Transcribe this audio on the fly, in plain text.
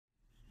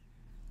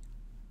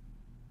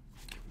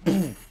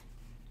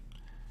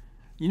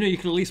You know, you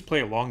could at least play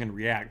along and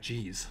react.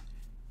 Jeez.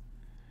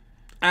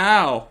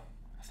 Ow.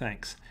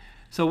 Thanks.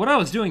 So what I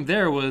was doing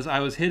there was I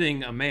was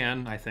hitting a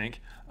man, I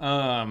think.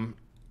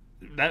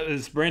 That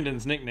is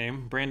Brandon's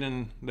nickname.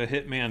 Brandon the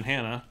Hitman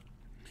Hanna.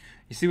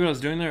 You see what I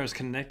was doing there? I was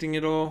connecting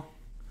it all.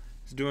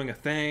 I was doing a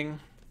thing.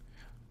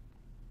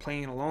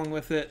 Playing along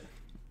with it.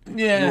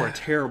 Yeah. You are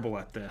terrible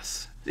at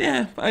this.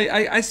 Yeah,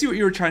 I see what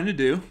you were trying to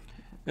do.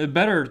 A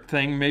better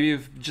thing, maybe,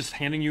 of just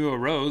handing you a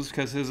rose,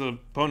 because his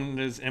opponent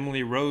is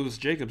Emily Rose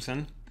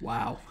Jacobson.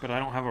 Wow. But I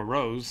don't have a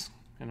rose,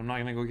 and I'm not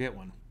going to go get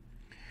one.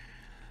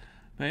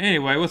 But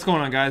anyway, what's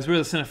going on, guys? We're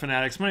the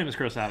Cinefanatics. My name is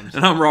Chris Adams.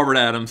 And I'm Robert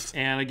Adams.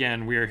 And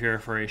again, we are here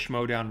for a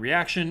Schmoedown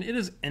reaction. It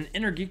is an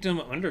Inner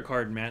Geekdom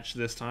undercard match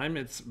this time.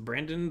 It's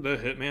Brandon the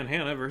Hitman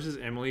Hanna versus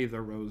Emily the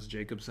Rose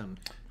Jacobson.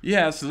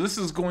 Yeah, so this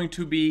is going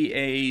to be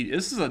a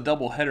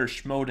double header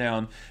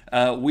Schmoedown.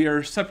 We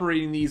are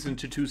separating these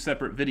into two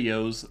separate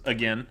videos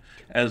again,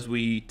 as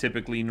we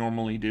typically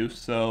normally do.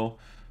 So,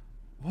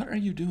 what are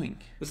you doing?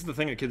 This is the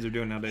thing that kids are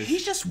doing nowadays.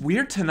 He's just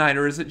weird tonight,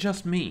 or is it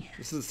just me?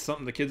 This is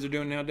something the kids are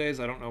doing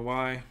nowadays. I don't know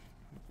why.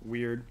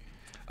 Weird.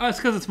 Oh, it's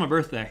because it's my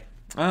birthday.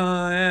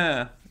 Oh,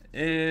 yeah.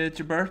 It's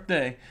your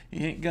birthday.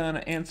 You ain't gonna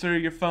answer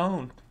your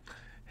phone.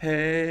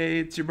 Hey,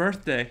 it's your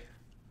birthday.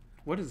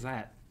 What is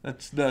that?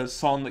 That's the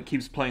song that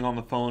keeps playing on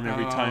the phone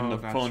every time the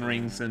phone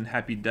rings, right. and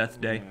Happy Death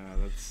Day. Yeah,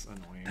 that's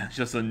annoying. That's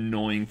just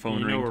annoying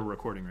phone ring. You know we're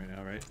recording right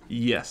now, right?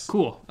 Yes.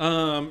 Cool.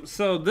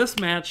 So this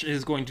match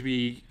is going to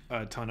be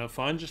a ton of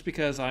fun, just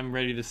because I'm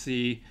ready to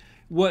see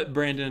what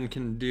Brandon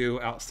can do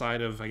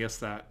outside of, I guess,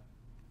 that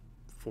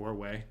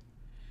four-way.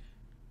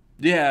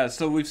 Yeah,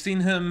 so we've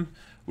seen him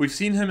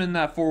in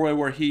that four-way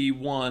where he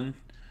won,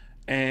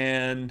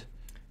 and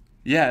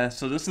yeah,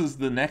 so this is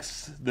the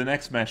next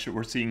match that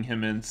we're seeing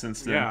him in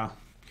since then.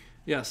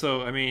 Yeah,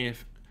 so I mean,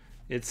 if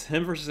it's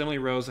him versus Emily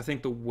Rose, I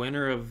think the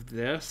winner of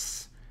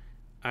this,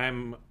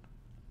 I'm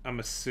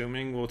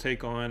assuming, will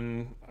take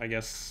on, I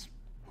guess,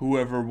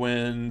 whoever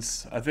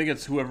wins. I think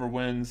it's whoever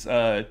wins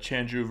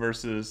Chanju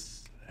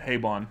versus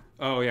Habon.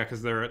 Oh yeah,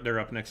 because they're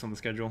up next on the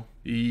schedule.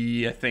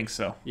 Yeah, I think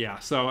so. Yeah,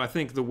 so I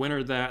think the winner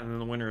of that and then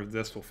the winner of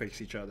this will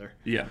face each other.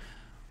 Yeah.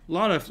 A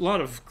lot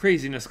of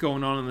craziness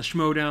going on in the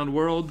Schmoedown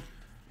world,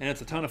 and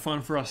it's a ton of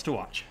fun for us to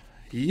watch.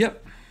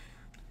 Yep.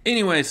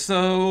 Anyway,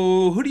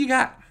 so who do you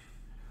got?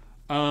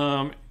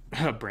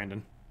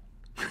 Brandon.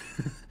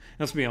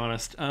 Let's be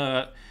honest.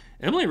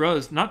 Emily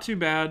Rose, not too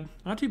bad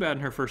in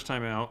her first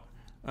time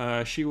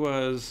out. She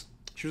was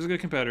a good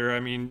competitor.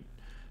 I mean,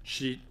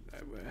 I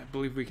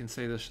believe we can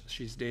say this.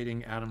 She's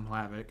dating Adam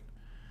Lavick.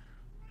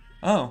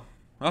 Oh,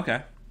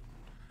 okay.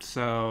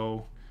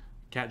 So,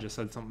 Kat just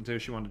said something too.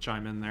 She wanted to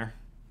chime in there.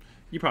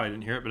 You probably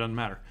didn't hear it, but it doesn't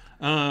matter.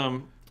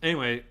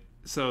 Anyway,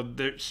 so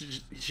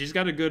she's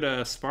got a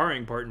good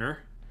sparring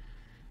partner,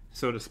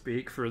 so to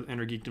speak, for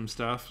Inner Geekdom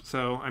stuff.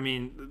 So, I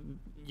mean,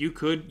 you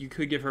could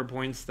give her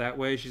points that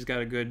way. She's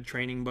got a good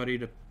training buddy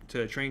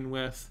to train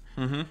with.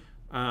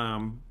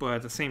 Mm-hmm. But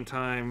at the same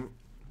time,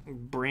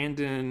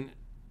 Brandon,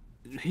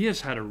 he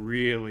has had a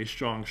really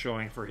strong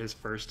showing for his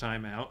first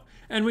time out.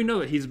 And we know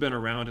that he's been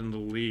around in the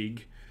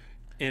league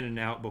in and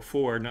out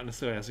before, not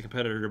necessarily as a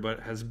competitor,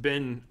 but has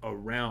been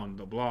around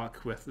the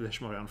block with the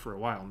Schmoedown for a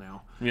while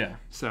now. Yeah.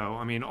 So,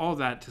 I mean, all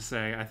that to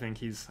say, I think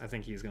he's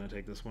going to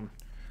take this one.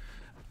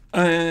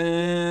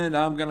 And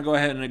I'm going to go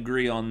ahead and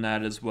agree on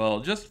that as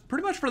well. Just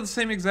pretty much for the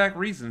same exact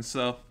reason.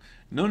 So,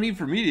 no need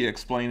for me to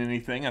explain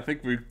anything. I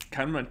think we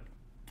kind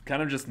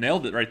of just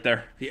nailed it right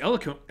there. The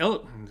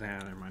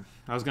never mind.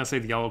 I was going to say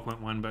the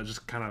eloquent one, but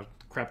just kind of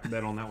crapped the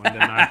bed on that one,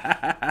 didn't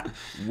I?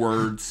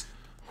 Words.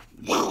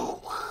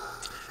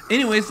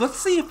 Anyways, let's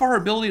see if our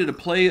ability to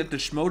play at the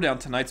Schmoedown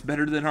tonight's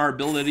better than our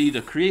ability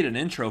to create an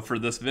intro for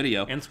this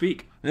video. And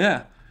speak.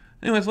 Yeah.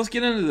 Anyways, let's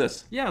get into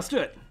this. Yeah, let's do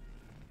it.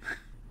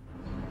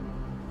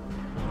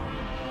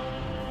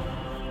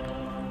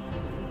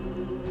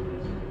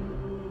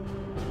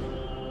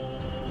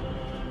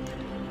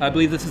 I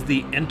believe this is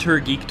the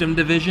Enter Geekdom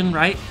division,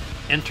 right?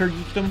 Enter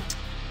Geekdom?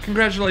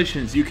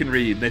 Congratulations, you can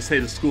read. They say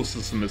the school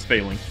system is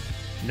failing.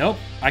 Nope,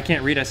 I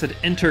can't read. I said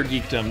Enter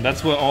Geekdom.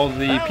 That's what all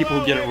the people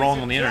who get it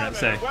wrong on the internet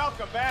say.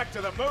 Welcome back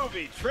to the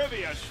movie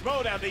Trivia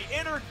Schmoedown, the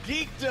Inner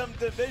Geekdom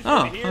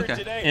division here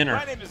today. Inner.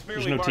 My name is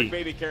merely Mark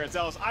Baby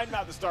Caracellis. I'm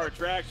not the star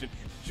attraction.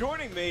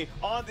 Joining me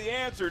on the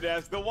answer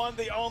desk, the one,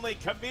 the only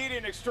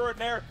comedian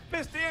extraordinaire,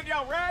 Miss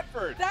Danielle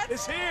Radford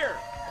is here.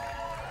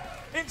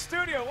 In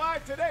studio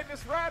live today,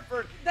 Miss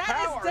Radford.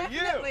 How are you? That is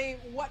definitely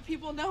what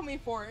people know me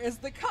for, is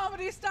the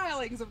comedy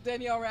stylings of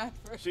Danielle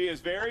Radford. She is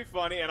very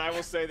funny, and I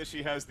will say that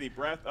she has the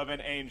breath of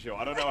an angel.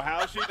 I don't know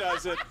how she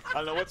does it. I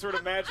don't know what sort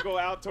of magical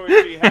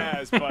altoid she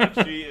has,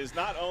 but she is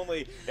not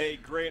only a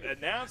great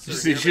announcer,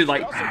 she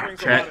like also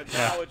brings a lot of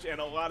knowledge and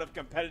a lot of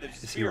competitive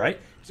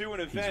spirit to an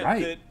event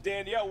that,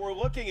 Danielle, we're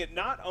looking at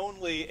not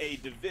only a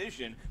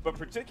division, but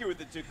particularly with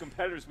the two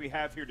competitors we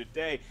have here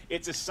today,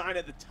 it's a sign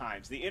of the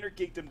times. The Inner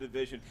Geekdom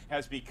division has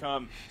has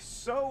become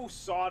so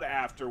sought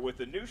after with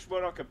the new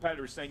Schmoedown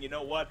competitors saying, you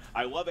know what,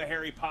 I love a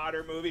Harry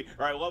Potter movie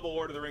or I love a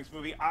Lord of the Rings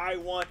movie. I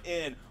want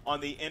in on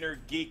the Inner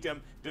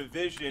Geekdom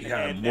division. You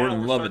gotta and more now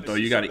than we're love starting it, though. to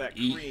see You some gotta of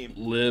that eat, cream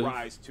live,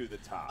 rise to the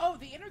top. Oh,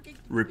 the Inner Geekdom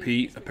repeat,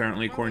 division is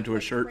apparently, according to a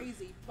growing shirt. like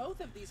crazy. Both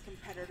of these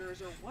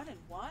competitors are 1-1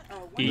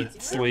 or 1-0.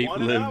 Eat, sleep,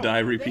 live, die,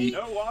 repeat.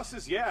 No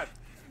losses yet.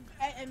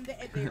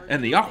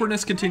 And the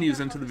awkwardness continues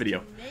into the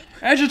video.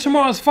 Edge of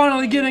Tomorrow is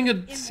finally getting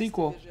a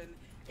sequel.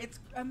 It's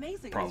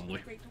amazing.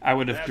 Probably. I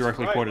would have That's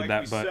directly right. quoted Like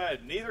that, we but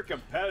said, neither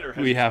competitor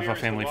has we have a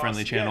experienced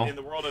family-friendly loss channel. yet in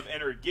the world of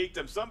Inner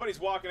Geekdom. Somebody's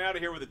walking out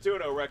of here with a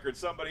 2-0 record.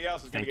 Somebody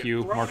else is going to Thank get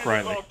you, thrown Mark into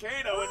Riley. a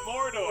volcano in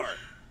Mordor.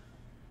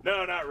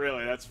 No, not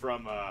really. That's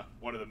from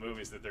one of the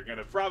movies that they're going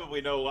to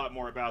probably know a lot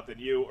more about than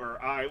you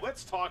or I.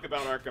 Let's talk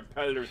about our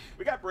competitors.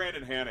 We got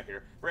Brandon Hanna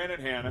here. Brandon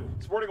Hanna,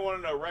 sporting a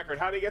 1-0 record.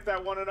 How did he get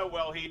that 1-0?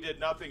 Well, he did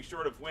nothing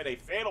short of win a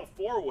fatal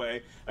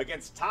four-way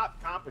against top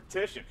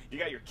competition. You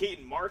got your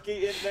Keaton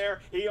Markey in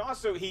there. He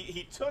also,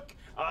 he took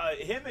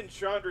him and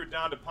Chandru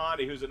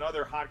Dandapani, who's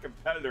another hot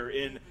competitor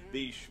in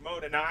the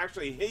Schmoedown. Now,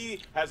 actually,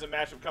 he has a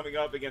matchup coming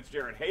up against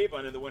Jared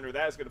Habun, and the winner of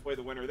that is going to play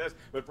the winner of this.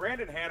 But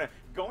Brandon Hanna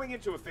going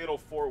into a fatal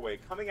four-way,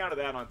 coming out of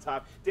that on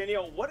top.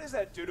 Danielle, what does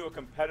that do to a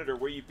competitor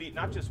where you beat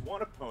not just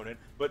one opponent,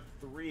 but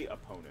 3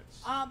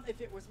 opponents?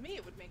 If it was me,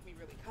 it would make me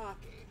really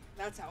cocky.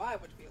 That's how I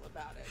would feel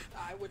about it.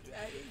 I would.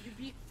 You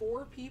beat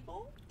 4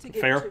 people to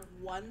get to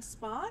 1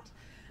 spot.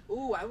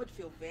 Ooh, I would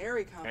feel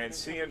very confident. And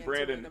seeing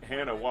Brandon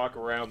Hanna walk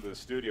around the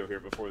studio here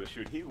before the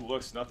shoot, he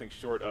looks nothing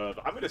short of,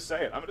 I'm going to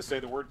say it, I'm going to say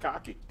the word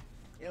cocky.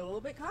 A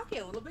little bit cocky,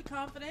 a little bit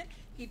confident.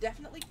 He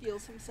definitely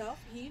feels himself.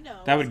 He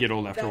knows that would get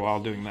old after a while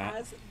doing that. He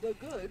has the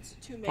goods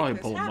to make Probably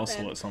this pull a happen,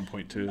 muscle at some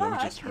point too. But That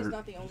would just he's hurt.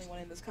 not the only one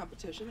in this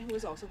competition who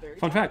is also very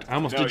Fun fact, I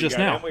almost No, did just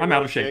you got now. Emily I'm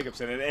out Rose of shape.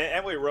 Jacobson. And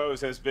Emily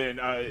Rose has been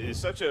is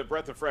such a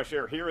breath of fresh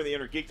air here in the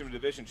Inner Geekdom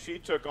division. She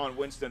took on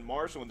Winston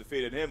Marshall and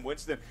defeated him.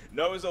 Winston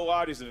knows a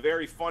lot. He's a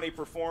very funny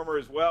performer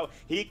as well.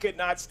 He could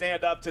not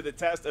stand up to the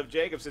test of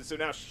Jacobson. So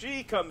now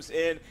she comes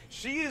in.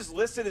 She is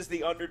listed as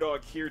the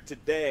underdog here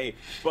today.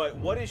 But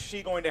what is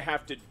she going to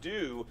have to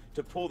do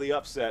to pull the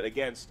upset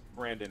against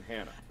Brandon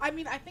Hanna? I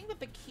mean, I think that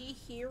the key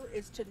here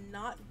is to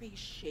not be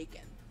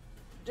shaken.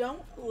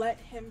 Don't let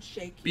him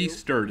shake you. Be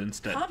stirred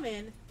instead. Come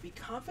in, be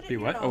confident. Be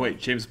in what? your Oh wait,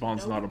 knowledge, James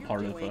Bond's know not a what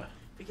part you're of doing,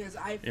 because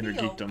I Inner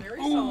feel Geekdom. very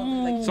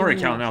solid, like Sorry,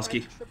 you Kalinowski.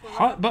 tried to trip her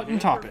Hot up, button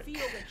make her topic. feel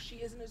that she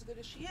isn't as good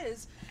as she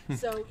is.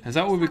 So Is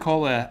that what we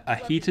call a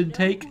heated know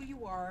take? Who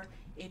you are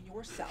in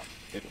yourself.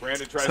 If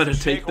Brandon tries Is that to a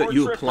shake take that or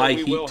you trip apply her,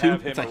 we heat will to?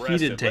 have him It's a arrested.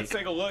 heated Let's take.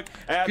 take a look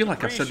at I feel the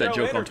like I've said that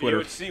pre-show joke on interview Twitter.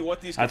 and see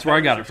what these That's where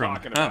I got it competitors from. are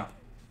talking about.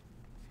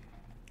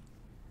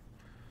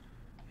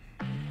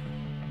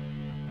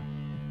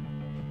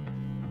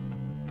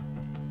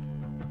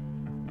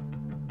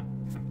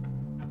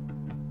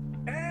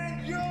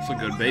 It's a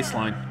good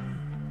baseline.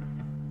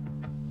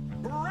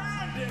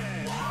 Brandon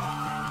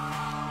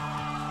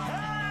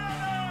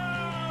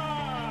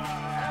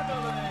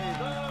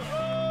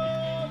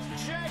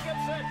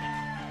Jacobson.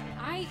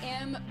 I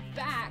am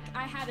back.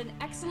 I had an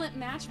excellent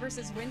match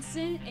versus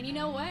Winston, and you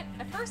know what?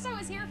 At first I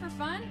was here for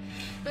fun,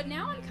 but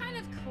now I'm kind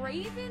of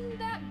craving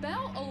that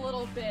belt a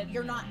little bit.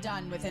 You're not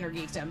done with Inner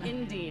Geekdom.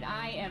 Indeed,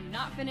 I am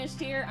not finished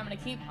here. I'm gonna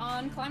keep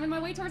on climbing my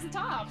way towards the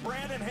top.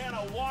 Brandon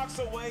Hanna walks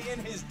away in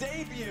his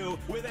debut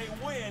with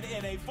a win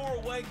in a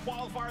 4-way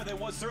qualifier that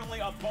was certainly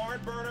a barn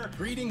burner.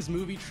 Greetings,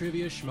 movie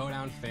trivia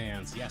Schmoedown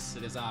fans. Yes,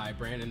 it is I,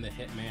 Brandon the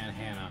Hitman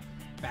Hanna.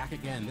 Back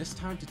again, this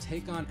time to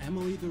take on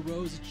Emily the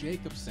Rose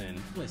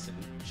Jacobson. Listen,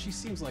 she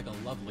seems like a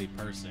lovely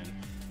person,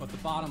 but the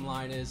bottom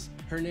line is,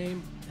 her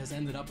name has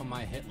ended up on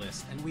my hit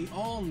list, and we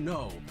all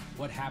know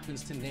what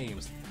happens to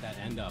names that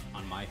end up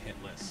on my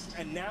hit list.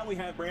 And now we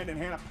have Brandon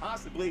Hanna,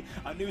 possibly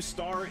a new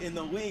star in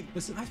the league.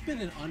 Listen, I've been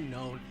an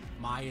unknown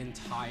my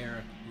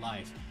entire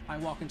life. I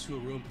walk into a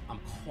room, I'm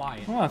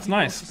quiet. Oh, that's People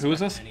don't nice. Who is suspect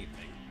this? anything.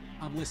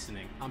 I'm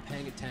listening, I'm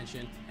paying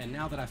attention, and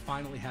now that I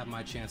finally have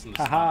my chance in the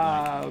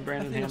Haha, spotlight,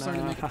 Brandon I think I'm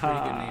starting to Hanna. make a pretty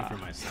good Haha. name for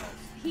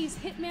myself. He's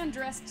Hitman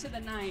dressed to the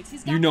nines.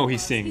 He's got You know the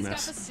he's looks, seeing he's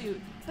this. got the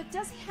suit, but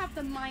does he have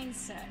the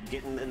mindset?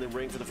 Getting in the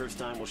ring for the first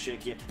time will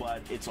shake you,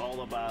 but it's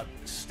all about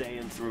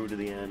staying through to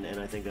the end, and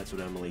I think that's what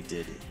Emily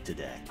did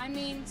today. I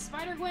mean,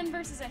 Spider-Gwen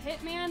versus a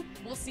Hitman,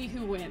 we'll see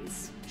who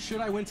wins.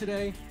 Should I win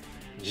today?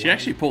 She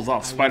actually pulls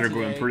off I win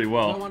Spider-Gwen today. pretty Do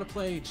I well. want to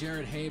play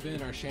Jared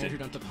Haben or Chandru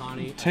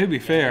Dandapani? To be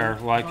fair,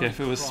 like I've if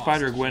it was crossed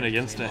Spider-Gwen Chandru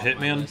against a off my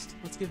Hitman, list.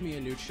 Let's give me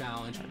a new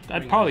challenge. I'd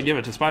Bring probably on give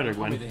it to Call me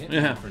Spider-Gwen. the Hitman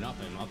Yeah. for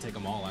nothing. I'll take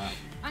them all out.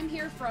 I'm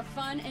here for a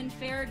fun and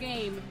fair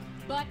game,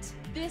 but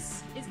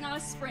this is not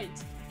a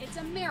sprint. It's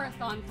a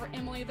marathon for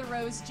Emily the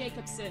Rose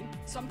Jacobson,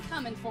 so I'm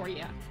coming for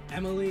you.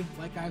 Emily,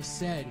 like I've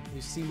said,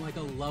 you seem like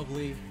a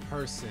lovely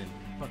person.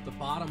 But the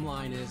bottom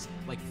line is,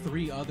 like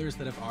 3 others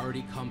that have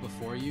already come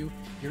before you,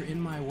 you're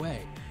in my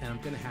way, and I'm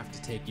gonna have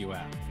to take you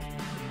out.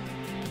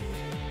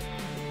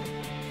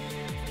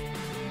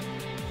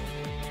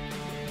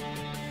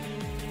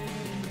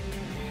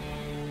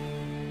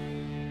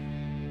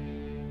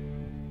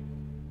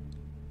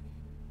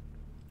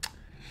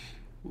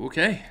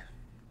 Okay.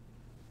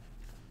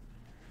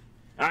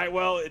 All right, right,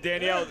 well,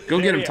 Danielle, Go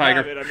get him,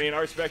 Tiger. I mean,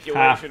 our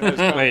speculation has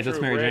come Wait, true.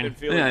 that's Mary Brandon Jane.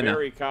 feeling Yeah, I know.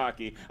 very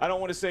cocky. I don't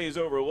want to say he's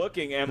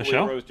overlooking Emily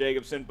Michelle? Rose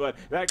Jacobson, but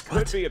that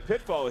could be a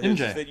pitfall of his,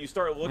 MJ. is that you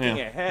start looking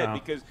Yeah. ahead Oh.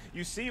 because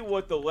you see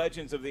what the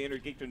legends of the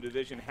Intergeekdom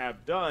division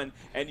have done,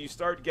 and you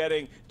start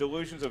getting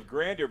delusions of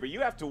grandeur, but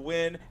you have to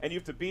win, and you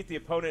have to beat the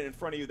opponent in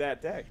front of you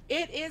that day.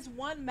 It is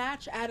one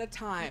match at a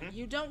time.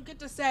 You don't get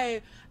to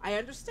say, I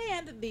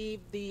understand the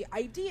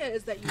idea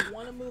is that you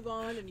want to move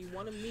on and you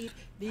want to meet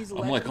these I'm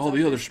legends like all of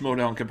the other this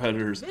Schmoedown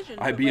competitors. division,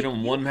 I but, beat like,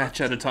 them you one have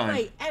match at a to time.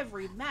 play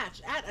every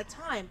match at a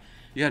time.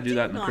 You gotta do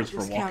that in the not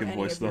Christopher discount Walken any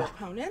voice, of your though.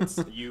 opponents.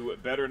 You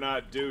better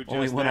not do just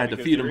Only when that I because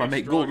defeat him, you're I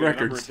make strong gold in a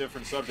number records. of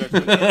different subjects.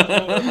 But in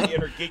the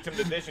Intergeekdom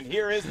division,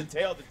 here is the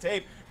tail of the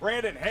tape.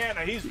 Brandon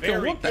Hanna, he's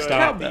very want that good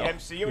Stop. at the Now.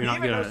 MCU. You're He not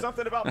even good knows at it.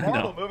 something about I know.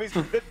 Marvel movies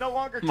that no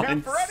longer count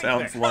Mine for anything.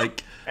 sounds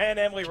like And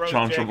Emily Rose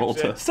John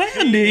Jacobson, Travolta.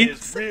 Sandy! she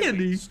is really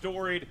Sandy!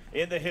 storied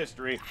in the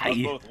history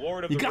Hey, of both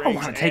Lord of you the gotta Rings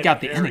wanna and take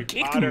out the Harry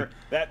Intergeekdom Potter.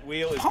 That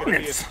wheel is going to be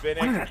opponents,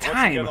 spinning. one at a What's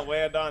time. it going to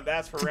land on?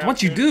 That's for round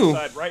what you two to do.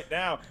 decide right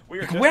now. We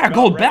are You just wear a about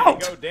gold ready to belt.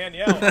 go.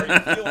 Danielle, are you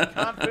feeling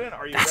confident?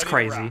 Are you That's ready to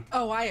crazy. rock?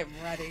 Oh, I am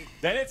ready.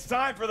 Then it's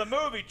time for the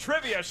movie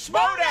Trivia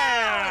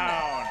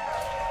Schmoedown.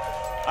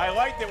 I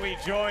like that we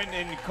joined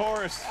in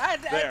chorus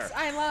there.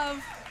 I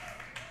love.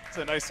 It's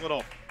a nice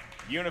little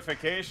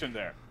unification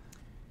there.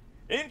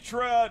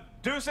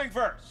 Introducing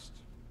first,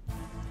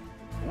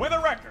 with a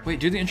record. Wait,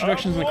 do the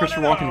introductions in of the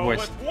Christopher 1-0 Walken voice.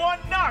 With one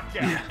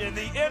knockout in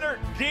the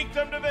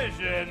Intergeekdom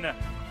division,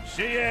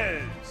 she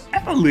is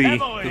Emily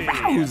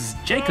Rose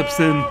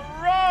Jacobson.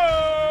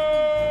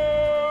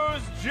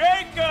 Rose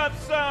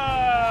Jacobson.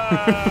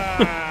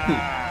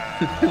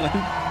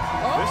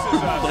 This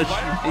is Let's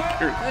Spider-Gwen. make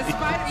her. This is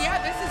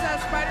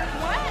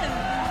Spider-Gwen.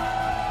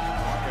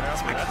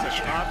 That's a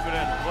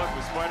confident look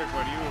with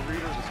Spider-Gwen. You a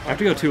reader of the I have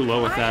to go too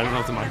low with that. I don't know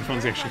if the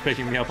microphone's actually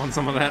picking me up on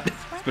some of that.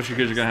 Especially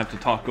because you're gonna have to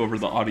talk over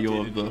the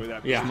audio of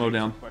the Yeah.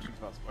 Schmoedown. Questions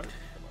about Spider-Gwen.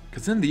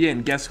 Because in the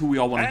end, guess who we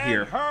all want to And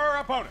hear? her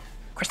opponent,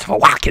 Christopher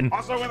Walken.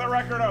 also with a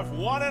record of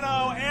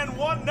 1-0 and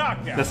one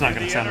knockout. That's not in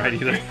gonna the sound right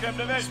either. Intergeekdom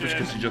division.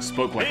 Because you just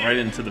spoke like right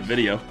into the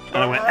video. And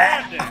I went,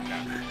 Brandon,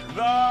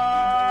 the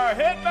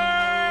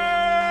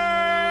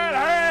Hitman,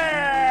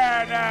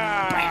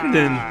 Hanna.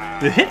 Brandon,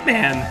 the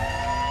Hitman.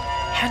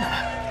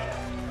 Hanna.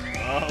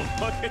 Oh,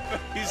 look at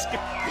these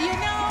guys. You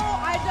know,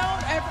 I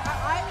don't ever. I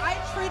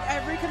treat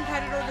every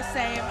competitor the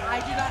same.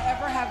 I do not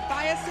ever have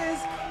biases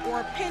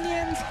or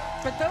opinions,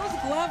 but those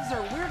gloves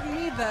are weirding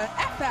me the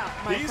F out,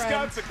 my He's friend.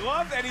 got the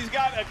gloves and he's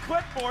got a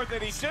clipboard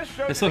that he just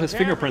showed. So to the his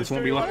camera fingerprints in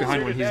won't be left studio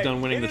behind when he's today.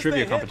 done winning It the is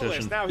trivia hit list.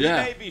 competition. Now, he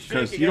Yeah, may be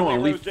 'cause shaking you don't wanna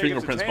Emily leave Rose Jacobson's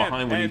fingerprints hand,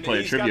 behind when you and play a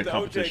he's trivia got the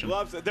competition. OJ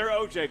gloves. They're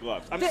OJ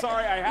gloves. I'm They-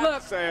 sorry, I have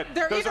look, to say it.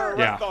 they're Those are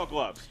either- Yeah. Rekthal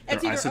gloves.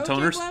 It's They're either OJ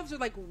isotoners? gloves or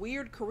like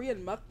weird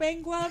Korean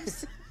mukbang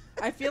gloves.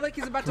 I feel like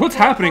he's about to. What's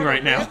pull happening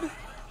apart right a now?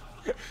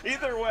 rib.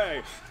 Either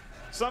way,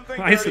 something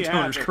Isotoners, dirty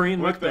happened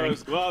Korean with mukbang.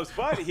 those gloves.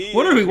 But he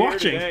What are is we here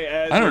watching? today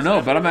as I don't is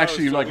know, but I'm Emily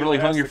actually Rose, like so really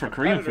we'll hungry ask for the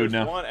Korean food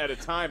competitors now. One at a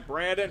time.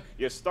 Brandon,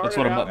 you started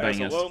what a out as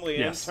mukbang a is. lonely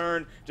Yes.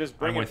 intern, just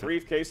bringing with it.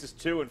 briefcases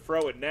to and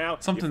fro, and now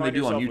Something you they find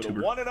do on yourself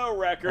with YouTuber. a 1-0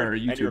 record, Or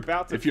and you're YouTube.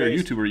 about to If you're a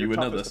face YouTuber, you your would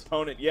know toughest this.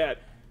 opponent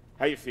yet.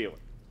 How you feeling?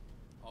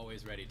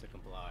 Always ready to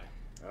comply.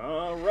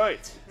 All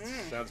right.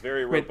 Sounds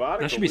very Wait,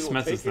 robotic. that should but be we will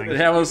Smith's take thing. it as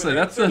Yeah, I a was saying,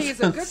 given that's answer. He's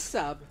a good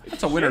sub.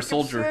 That's a winner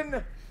soldier.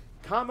 Jacobson,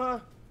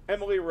 comma,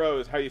 Emily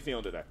Rose. How you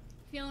feeling today?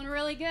 Feeling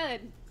really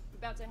good.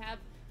 About to have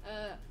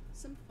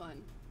some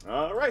fun.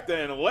 All right,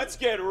 then. Let's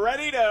get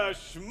ready to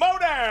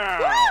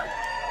Schmoedown.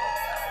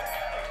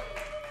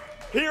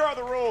 Here are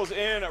the rules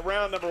in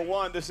round number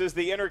one. This is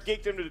the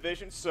Intergeekdom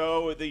division,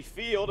 so the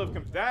field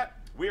of that,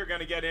 we are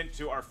going to get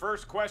into our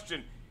first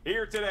question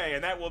here today,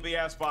 and that will be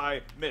asked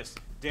by Miss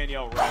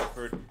Danielle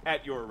Radford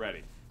at your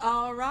ready.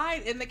 All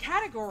right, in the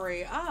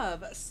category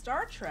of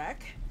Star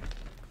Trek,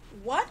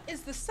 what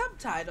is the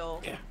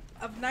subtitle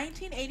of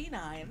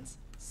 1989's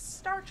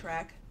Star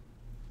Trek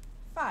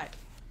 5?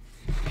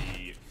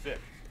 The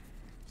fifth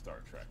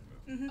Star Trek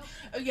movie.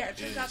 Oh yeah, it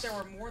turns out there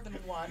were more than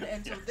one,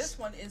 and so Yes. this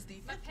one is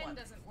the My fifth pen one.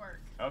 doesn't work.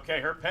 Okay,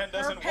 her pen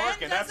doesn't pen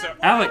work, and that's doesn't a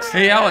work. Alex,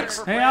 hey, Alex,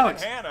 for hey, Brandon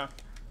Alex. Hanna.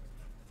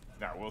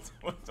 No, we'll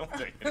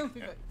take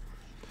it.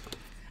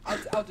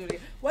 I'll do it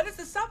again. What is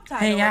the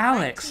subtitle Hey, of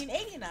Alex.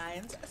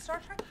 1989's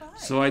Star Trek 5?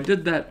 So I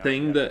did that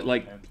thing that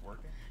like Pen's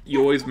working.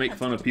 you always make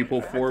fun of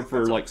people for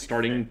like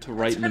starting to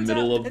write in the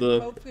middle of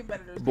the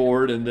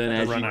board, and then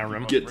as run out of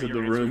room. you get to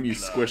the room, you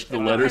squish the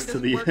letters to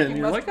the end.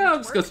 You're like, oh, I'm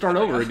just gonna start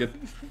over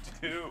again.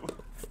 2,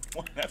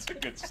 1. That's a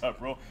good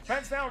sub rule.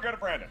 Pens down, we'll go to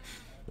Brandon.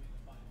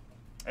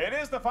 It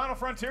is the Final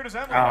Frontier. Does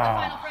Emily?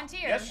 Final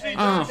Frontier. Yes, she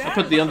Oh, does. I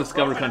put the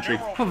undiscovered country.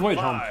 Oh, Voyage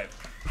Home. 5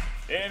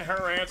 in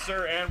her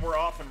answer, and we're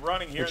off and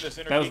running here in this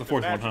that was the Intergeekdom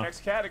fourth match. one, huh?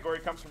 Next category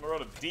comes from the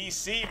world of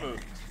DC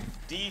movies.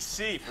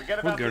 DC.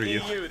 Forget We'll about go the to you.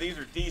 EU. These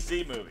are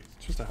DC movies.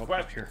 Just to help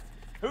Question. out here.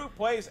 Who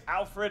plays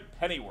Alfred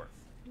Pennyworth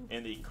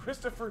in the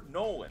Christopher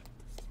Nolan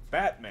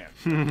Batman?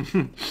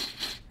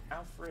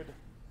 Alfred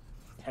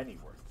Pennyworth.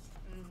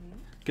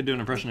 Could do an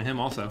impression of him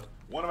also.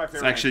 One of my It's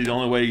favorite. actually the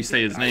only way you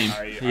say his name.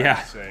 I Yeah.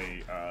 would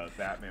say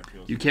Batman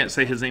feels. You can't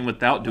say his name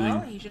without Well,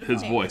 doing he should've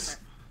his named voice.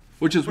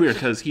 Which is weird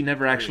because he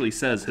never actually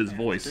says his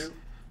voice,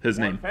 his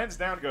name. Pens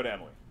down, go to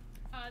Emily.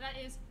 That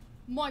is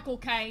Michael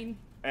Caine.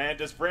 And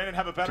does Brandon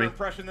have a better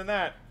impression than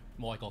that?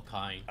 Michael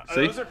Caine.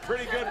 See? Those are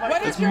pretty good.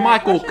 It's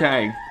Michael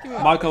Caine.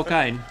 Michael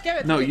Caine.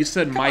 No, you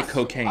said my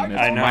cocaine. It's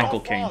I know.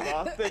 Michael Caine.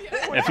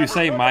 If you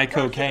say my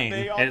cocaine,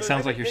 it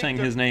sounds like you're saying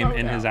his name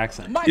in his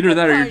accent. Either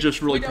that or you're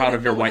just really proud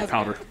of your white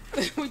powder.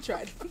 We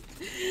tried.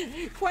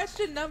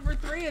 Question number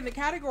 3 in the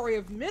category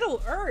of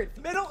Middle Earth.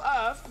 Middle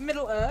Earth.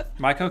 Middle Earth.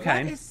 My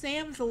cocaine. What is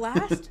Sam's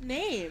last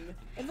name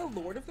in the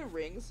Lord of the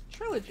Rings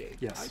trilogy?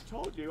 Yes. I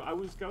told you I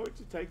was going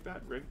to take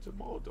that ring to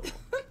Mordor.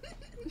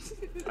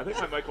 I think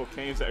my Michael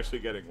Caine's actually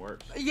getting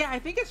worse. Yeah, I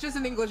think it's just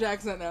an English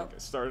accent now.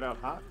 It started out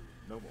hot,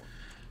 no more.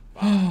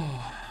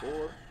 5,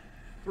 4,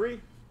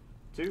 3,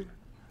 2,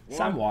 1.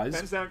 Samwise.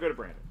 Pens down, go to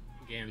Brandon.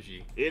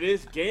 Gamgee. It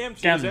is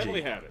Gamgee. Gamgee.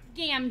 Emily have it.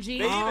 Gamgee. They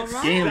even All right.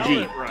 spell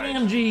Gamgee. it right.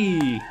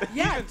 AMG.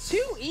 Yeah,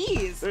 2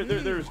 E's.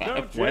 There's no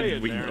When J did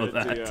in we there. know The,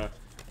 that?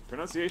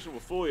 pronunciation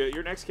will fool you.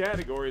 Your next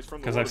category is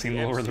from the 'Cause Lord I've seen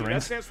of Lord of the MCU.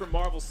 Rings. That stands for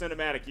Marvel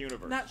Cinematic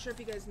Universe. Not sure if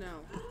you guys know.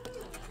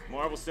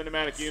 Marvel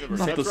Cinematic Universe.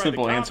 Not That's the right,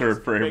 simple comics answer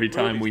for every make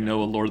time movies we now.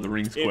 know a Lord of the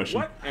Rings In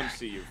question. what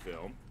MCU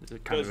film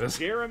It kind of does is.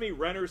 Jeremy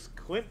Renner's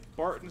Clint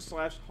Barton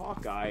 /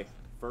 Hawkeye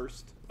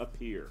first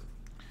appear?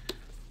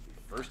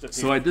 First appear.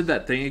 So I did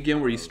that thing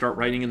again where you start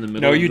writing in the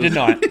middle. No, of you the- did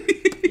not.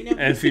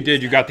 And if you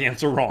did, you got the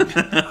answer wrong.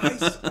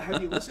 Nice.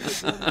 Have you listened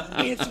to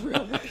that? It's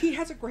real. He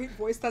has a great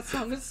voice. That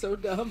song is so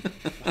dumb.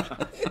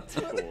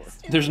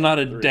 There's not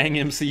a dang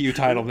MCU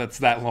title that's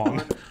that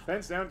long.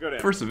 Pens down, go down.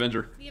 First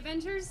Avenger. The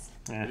Avengers.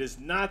 It is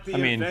not the I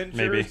mean, Avengers.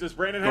 maybe. Does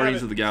Brandon have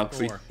Guardians it? of the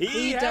Galaxy. Thor.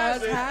 He does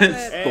has it. have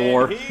It's it.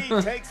 Thor. And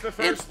he takes the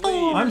first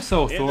lead. I'm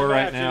so in Thor the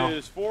right match. now. It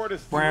is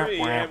 4-3,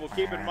 Wah, wah, and we'll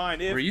keep in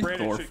mind if Breathe,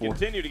 Brandon Thor, should 4.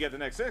 continue to get the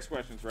next 6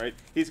 questions right,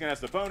 he's going to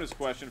ask the bonus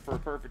question for a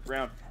perfect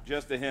round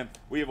just to him.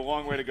 We have a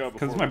long way to go before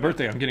Because it's my we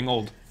birthday, I'm getting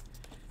old.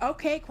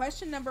 Okay,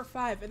 question number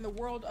 5. In the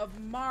world of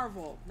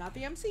Marvel, not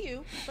the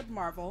MCU, but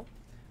Marvel,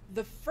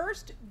 the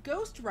first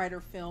Ghost Rider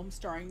film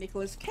starring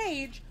Nicolas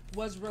Cage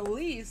was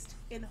released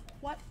in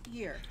what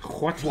year?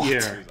 What What?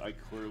 year? I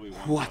clearly won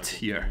What Michael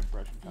year? Caine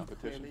impression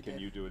competition. clearly Can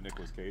did. you do a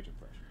Nicolas Cage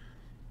impression?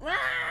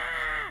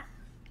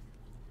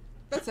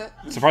 That's it.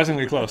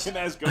 Surprisingly close. And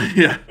as Ghost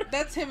Yeah.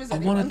 That's him as I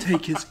anyone. want to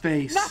take his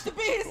face. Not the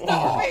beast!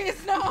 Not the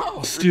beast!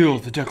 No! Steal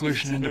the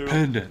Declaration of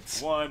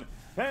Independence. 1.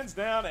 Pens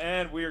down,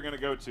 and we are going to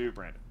go to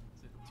Brandon.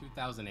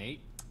 2008.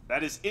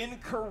 That is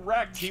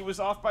incorrect. He was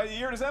off by the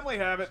year. Does Emily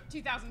have it?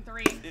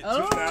 2003.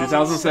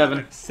 2007.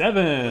 Looking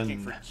 7.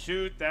 for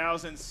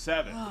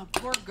 2007. Oh,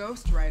 poor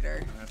Ghost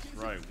Rider. That's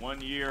right.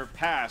 1 year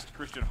past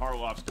Christian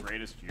Harloff's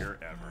greatest year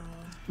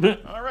ever.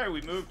 All right,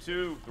 we move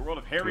to the world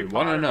of Harry We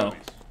Potter wanna know.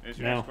 movies. Here's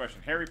your No. next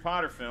question. Harry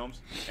Potter films,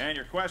 and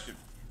your question.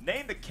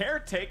 Name the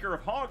caretaker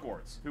of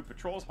Hogwarts who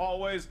patrols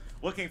hallways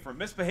looking for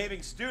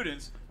misbehaving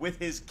students with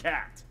his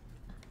cat.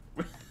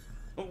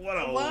 What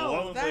a Whoa,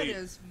 lonely... that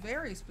is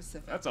very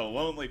specific. That's a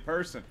lonely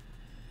person.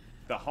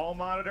 The hall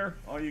monitor,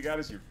 all you got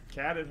is your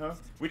cat at home?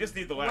 We just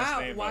need the last Wow,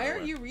 name. why by the are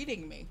way. you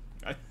reading me?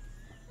 I-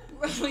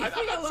 Leave me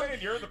I'm not alone. saying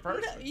you're the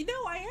person. No, you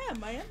know I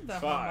am. I am the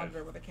 5,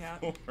 monitor with a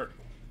cat. 4,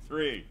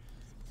 3,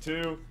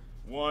 2,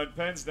 1.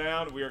 Pens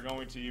down. We are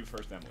going to you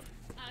first, Emily.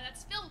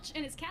 That's Filch,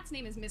 and his cat's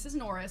name is Mrs.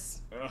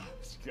 Norris. Oh,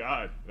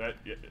 God.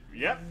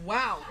 Yep.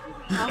 Wow.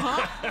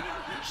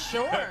 Uh-huh.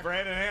 Sure.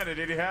 Brandon Hanna,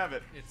 did he have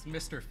it? It's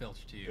Mr.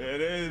 Filch to you. It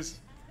is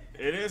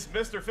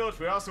Mr. Filch.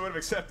 We also would have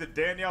accepted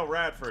Danielle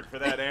Radford for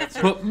that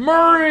answer. But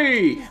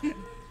Murray!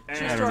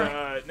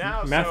 And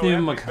now, Matthew so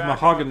Emily's back on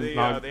Mahogany- the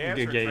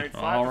answer Gay. train, 5 to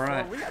 4. All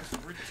right. We have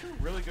 2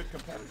 really good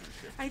competitors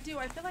here. I do.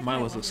 I feel like Mine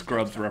my was a own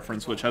Scrubs Ghost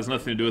reference, Rider which has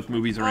nothing to do with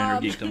movies or inner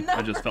geekdom.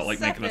 I just felt like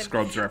making a Second,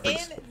 Scrubs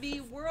reference. In the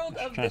world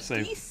of the Trying to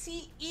say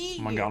DCEU,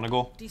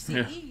 McGonagall.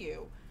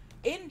 DCEU,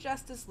 in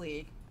Justice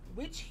League,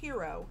 which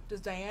hero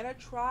does Diana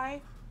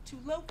try to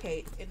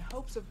locate in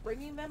hopes of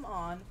bringing them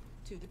on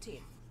to the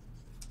team?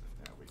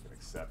 Now we can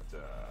accept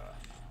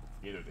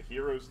either the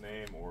hero's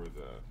name or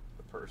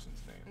the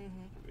person's name.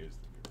 Who is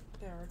the hero?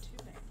 There are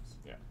 2 names.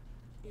 Yeah.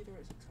 Either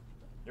is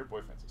acceptable. Your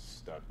boyfriend's a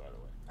stud, by the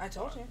way. I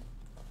told you.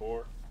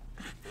 4,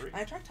 3, I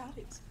attract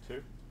hotties.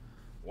 2,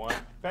 1.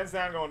 Pens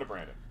down, going to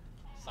Brandon.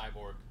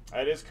 Cyborg.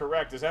 That is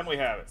correct. Does Emily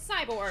have it?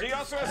 Cyborg. She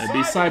also has It'd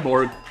be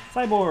Cyborg.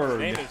 Cyborg.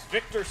 Name is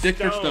Victor Stone.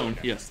 Victor Stone.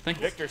 Yes, thank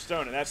you. Victor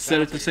Stone, and that's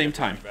Said at the same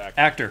time.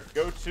 Actor.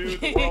 Go to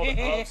the world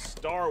of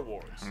Star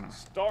Wars.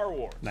 Star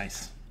Wars.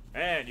 Nice.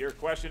 And your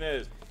question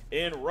is,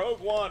 in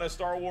Rogue One, a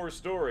Star Wars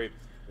story,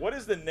 what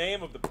is the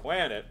name of the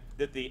planet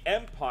that the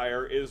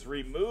Empire is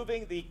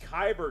removing the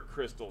Kyber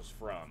crystals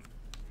from?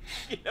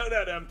 You know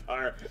that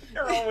Empire.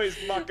 They're always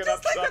mucking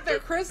up Just like with something. their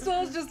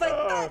crystals, just like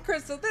that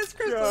crystal, this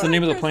crystal. It's the that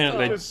name of the crystal. planet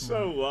They're they just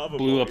so lovable.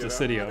 blew up you the know?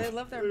 city Oh, they of.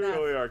 love their They meth.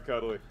 really are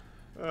cuddly.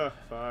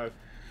 5,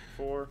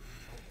 4,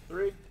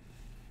 3,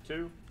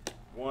 2,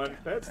 1.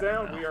 Pets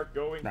down. We are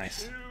going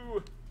Nice.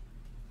 to...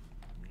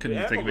 Couldn't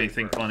Yeah, think of Emily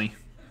anything first. funny.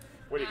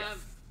 What do you got?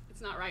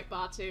 It's not right,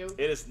 Batu.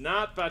 It is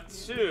not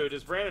Batu.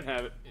 Does Brandon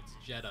have it? It's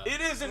Jeddah.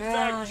 It is, in Yeah,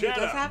 fact, he does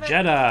Jeddah. have it.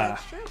 Jeddah.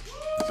 That's true.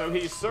 So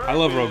he surges I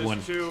love Rogue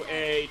One. to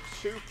a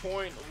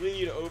 2-point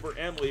lead over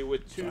Emily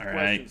with 2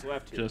 questions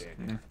left here.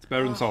 Daniel. It's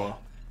better than Solo.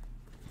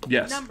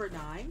 Yes. Number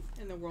 9,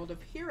 in the world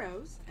of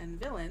heroes and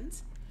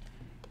villains,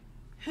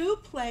 who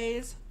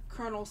plays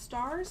Colonel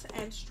Stars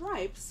and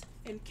Stripes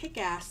in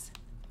Kick-Ass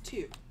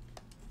 2?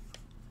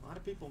 A lot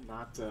of people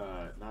not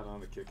on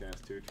the Kick-Ass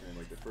 2 train,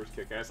 like the first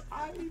Kick-Ass.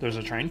 There's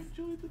a train?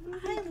 enjoyed the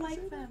movie. I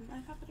like them. I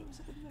thought that it was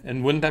a good movie.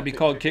 And wouldn't that be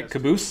called Kick Kick-Ass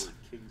Caboose? 2 over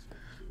Kingsman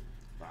 2.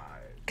 5.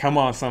 Come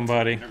on,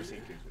 somebody. Never seen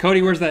Kingsman.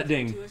 Cody, where's that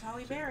ding? 2 is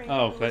Halle Berry,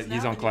 Oh, who but is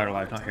he's now on the Collider new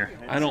Live, not here.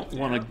 I don't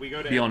want We go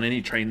to to be on Emily.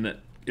 any train that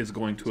is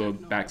going to a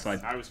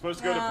backside. I was supposed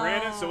to go to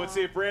Brandon, so let's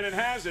see if Brandon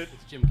has it.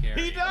 It's Jim Carrey.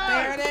 He does!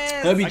 There it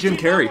is. That'd be Jim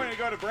Carrey. I keep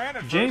go to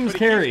Brandon first, James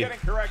but he keeps Carrey. getting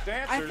correct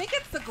answers. I think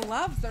it's the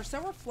gloves. They're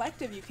so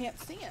reflective you can't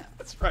see them.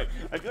 That's right.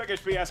 I feel like I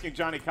should be asking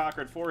Johnny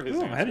Cochran for his Ooh,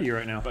 I'm answer, ahead of you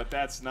right now. but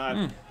that's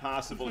not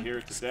possible here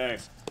today.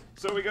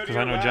 So we go to 'Cause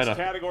your I know last Jeddah.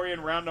 category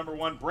in round number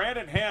 1.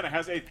 Brandon Hanna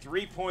has a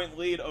 3-point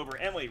lead over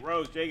Emily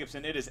Rose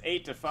Jacobson. It is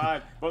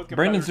 8-5. Both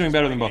Brandon's competitors doing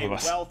better than displaying both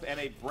of us. a wealth and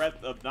a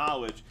breadth of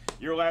knowledge.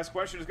 Your last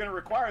question is going to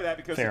require that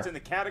because Fair. it's in the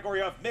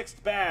category of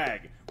mixed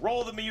bag.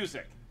 Roll the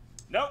music.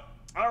 Nope.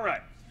 All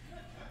right.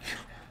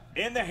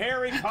 In the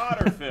Harry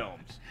Potter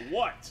films,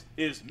 what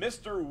is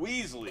Mr.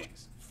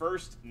 Weasley's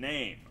first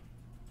name?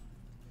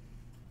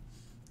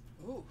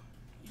 Ooh,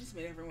 you just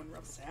made everyone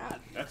real sad.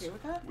 That's, Okay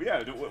with that?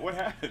 yeah, what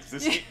happens?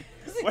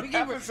 What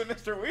happens to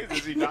Mr. Weasley?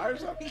 Does he die or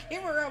something? He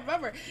can't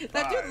remember.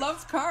 That 5, dude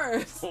loves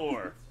cars.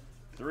 4,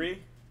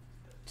 3,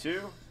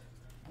 2,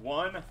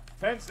 1.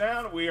 Pens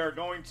down. We are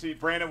going to...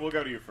 Brandon, we'll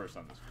go to you first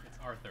on this one. It's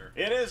Arthur.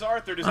 It is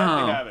Arthur. Does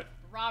Emily have it?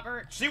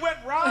 Robert. She went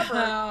Robert.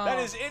 Oh. That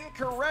is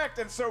incorrect.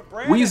 And so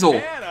Brandon Weasel.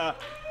 Hanna,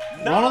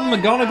 Ronald 9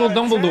 McGonagall out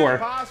of 10 Dumbledore.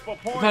 possible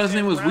points I thought his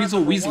name in was round Weasel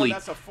number 1. Weasley.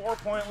 That's a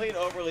 4-point lead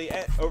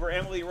over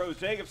Emily Rose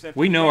Jacobson.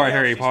 We know our Yeah,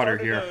 Harry she Potter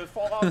started here. to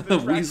fall off the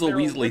tracks Weasel there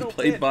a Weasley, little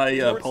played bit by,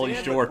 towards Pauly the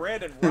end, Shore, but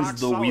Brandon is rock the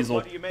solid. Weasel.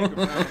 What do you make of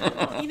round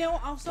number 1? You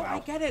know, also, I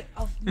Wow. get it.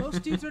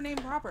 Most dudes are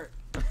named Robert.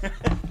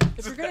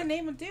 If you're going to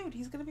name a dude,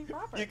 he's going to be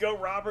Robert. You go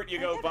Robert, you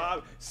go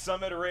Bob,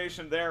 some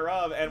iteration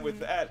thereof, and with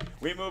that,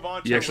 we move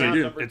on You to actually round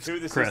do. number It's 2.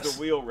 This Chris. is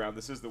the wheel round.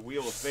 This is the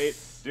wheel of fate,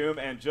 doom,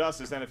 and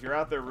justice. And if you're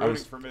out there rooting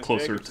was for Miss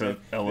closer Jacobson,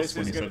 to Ellis this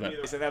when is he going said to be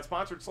that. this. And that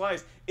sponsored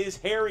slice is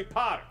Harry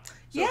Potter.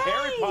 So Yay!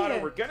 Harry Potter,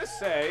 we're going to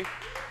say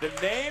the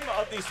name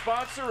of the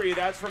sponsoree.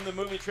 That's from the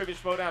Movie Trivia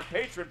Schmoedown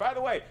Patreon. By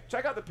the way,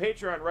 check out the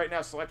Patreon right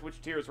now. Select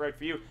which tier is right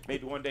for you.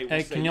 Maybe one day we'll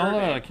Hey, say can your y'all,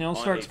 name can y'all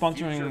on start a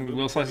future sponsoring Movie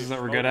wheel slices Trivia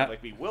that we're good Schmoedown, at?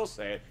 Like we will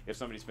say it if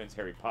somebody spins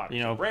Harry Potter.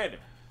 You So know- Brandon,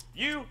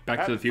 you Back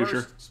have to the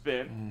Future. first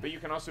spin, but you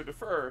can also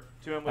defer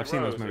to Emily I've seen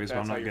Rose those movies, if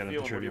but I'm that's not how you good at the feel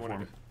and what trivia you wanna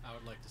form. do. I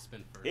would like to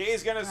spin first.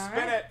 He's going to All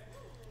spin right. it.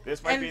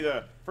 This might And be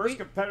the first we-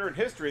 competitor in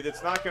history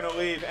that's not going to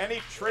leave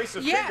any trace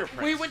of Yeah,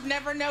 fingerprints. we would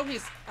never know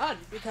he's un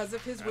because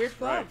of his weird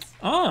right. gloves.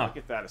 Ah, Look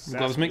at that assassin.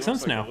 gloves make He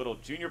sense looks like now. A little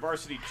junior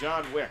varsity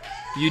John Wick.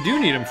 You do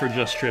need him for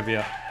just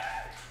trivia.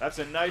 That's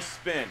a nice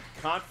spin.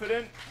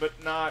 Confident,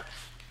 but not,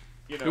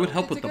 It would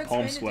help It's with a the good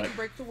palm spin. It sweat. didn't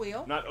break the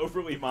wheel. not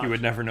overly macho. You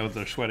would never know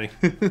they're sweating.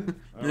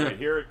 All right,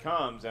 here it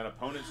comes. An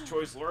opponent's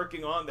choice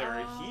lurking on there,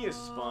 and he is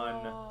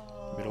spun.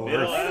 Middle Middle Earth.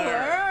 Middle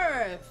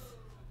Earth. Earth.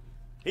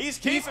 He's He's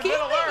keeping keeping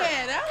Middle Earth.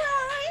 it. All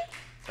right.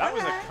 That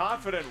was Okay. a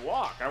confident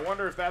walk. I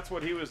wonder if that's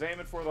what he was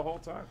aiming for the whole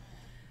time.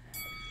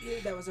 Yeah,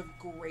 that was a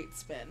great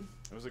spin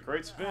It was a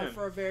great spin.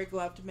 for a very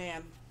gloved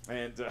man.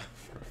 And for a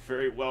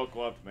very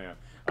well-gloved man.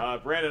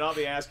 Brandon, I'll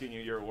be asking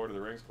you your Lord of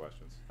the Rings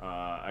questions.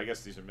 I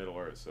guess these are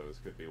Middle-earth, so this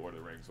could be Lord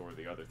of the Rings or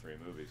the other 3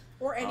 movies.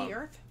 Or any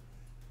Earth.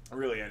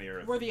 Really, any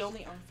Earth. We're the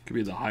only Earth. Could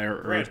be the higher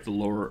Earth, Brandon. the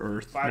lower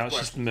Earth. 5 No, it's questions.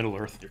 just the Middle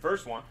Earth. Your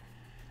first one,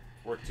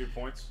 worth 2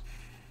 points.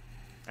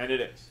 And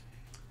it is.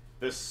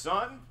 The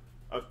son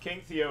of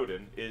King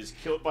Theoden is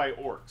killed by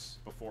orcs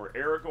before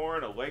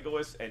Aragorn,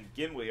 Legolas, and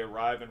Gimli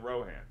arrive in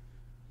Rohan.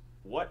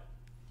 What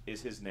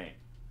is his name?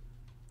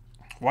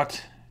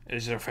 What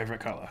is your favorite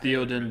color?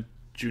 Theoden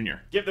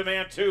Jr. Give the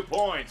man 2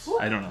 points.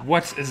 I don't know.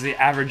 What is the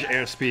average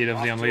airspeed of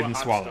Off the to a unladen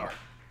hot swallow? start.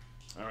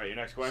 All right, your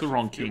next question. the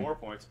wrong 2 king. more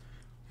points.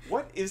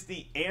 What is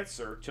the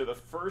answer to the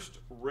first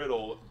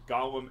riddle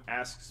Gollum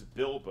asks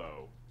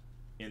Bilbo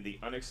in The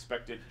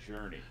Unexpected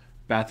Journey?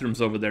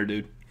 Bathroom's over there,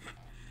 dude.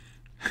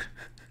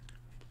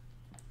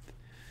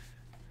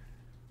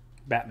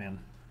 Batman.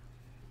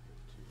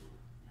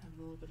 Have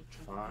a little bit of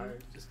trouble.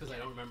 5, Just because I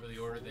don't remember the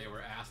order they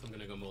were asked, I'm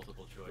going to go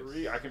multiple choice.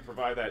 3. I can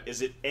provide that.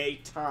 Is it A,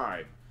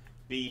 time,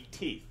 B,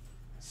 teeth,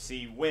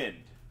 C, wind,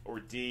 or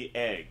D,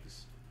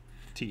 eggs?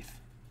 Teeth.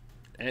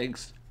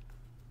 Eggs.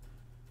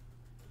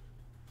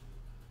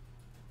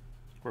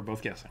 We're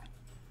both guessing.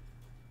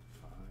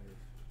 5,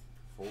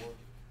 4,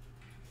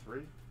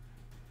 3,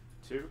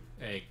 2,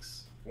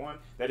 Eggs. 1.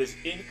 That is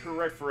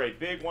incorrect for a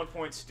big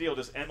 1-point steal.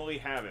 Does Emily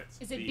have it?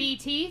 Is it The- B,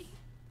 teeth?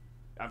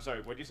 I'm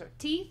sorry, what did you say?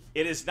 Teeth?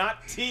 It is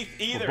not teeth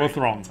either. both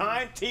wrong.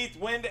 Time, teeth,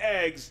 wind,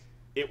 eggs.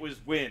 It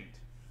was wind.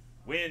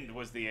 Wind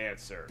was the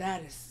answer.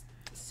 That is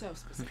so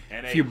specific.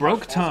 And If you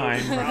broke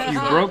time, if you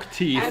broke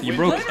teeth, you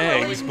broke Literally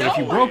eggs, no but if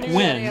you one broke knew that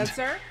wind,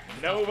 answer.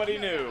 Nobody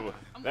knew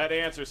that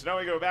answer. So now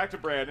we go back to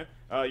Brandon.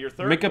 Your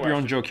third Make up your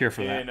own question joke here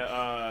for that.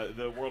 in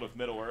the world of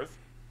Middle Earth.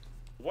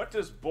 What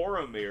does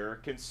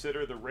Boromir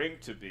consider the ring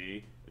to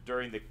be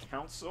during the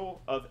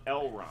Council of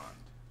Elrond?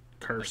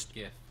 Cursed.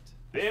 Gift.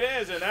 It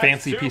is, and that's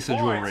Fancy 2 piece of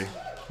points. jewelry.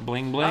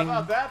 Bling How bling.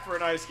 about that for a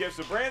nice gift?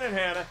 So Brandon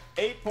Hanna,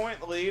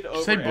 8-point lead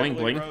over say bling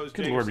Emily bling? Rose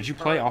Good lord, did you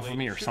play off of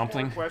me or Two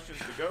something? more questions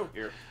to go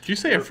here. Did you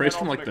say a phrase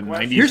from like the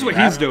 90s? Here's what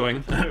he's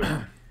doing.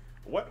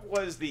 What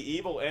was the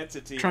evil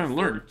entity Trying to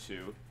learn. referred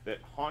to that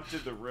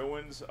haunted the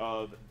ruins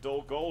of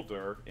Dol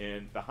Guldur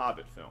in the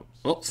Hobbit films?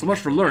 Well, so much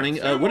for learning.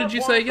 What did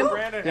you say again?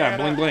 Yeah,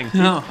 bling bling.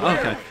 Oh,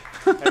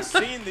 okay. Has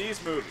seen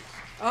these movies.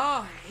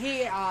 Oh,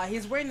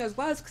 he's wearing those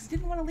gloves because he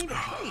didn't want to leave a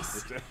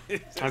trace.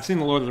 I've seen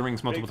The Lord of the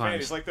Rings Big multiple fan.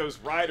 times. He's like those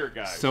rider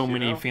guys. So you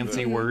many know?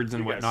 fancy The- words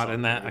and you guys whatnot saw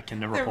in them. that. I can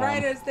never The pull 'em.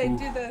 writers, they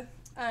do the.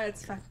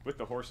 It's fine. With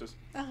the horses.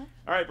 Uh-huh.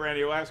 All right, Brandy,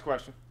 your last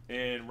question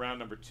in round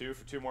number 2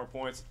 for 2 more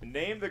points.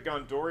 Name the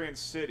Gondorian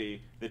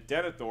city that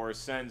Denethor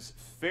sends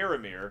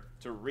Faramir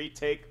to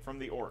retake from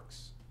the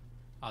orcs.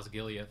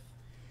 Osgiliath.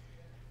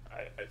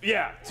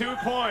 Yeah, 2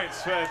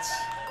 points. That's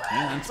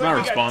That's like my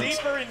we got response.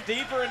 deeper and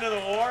deeper into the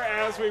lore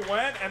as we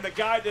went, and the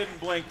guy didn't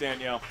blink,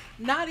 Danielle.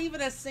 Not even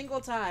a single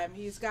time.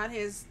 He's got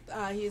his.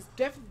 He's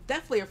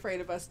definitely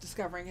afraid of us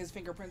discovering his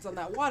fingerprints on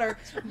that water,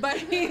 but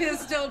he is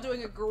still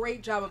doing a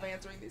great job of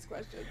answering these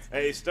questions.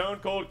 A stone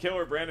cold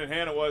killer Brandon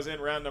Hanna was in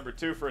round number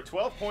 2 for a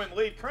 12-point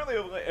lead, currently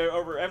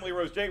over Emily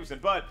Rose Jacobson.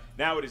 But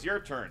now it is your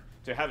turn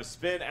to have a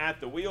spin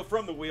at the wheel,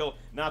 from the wheel,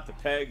 not the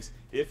pegs,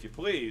 if you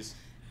please.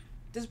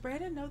 Does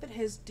Brandon know that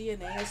his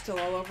DNA is still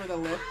all over the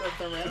lip of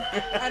the rim?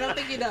 I don't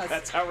think he does.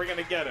 That's how we're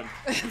gonna get him.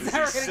 That's Is how he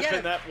we're gonna get sipping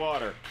him. that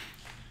water.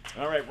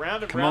 All right,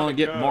 round Come round on, it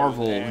get goes,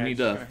 Marvel. We and need she's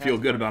to gonna have feel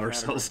good one about category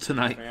ourselves she's a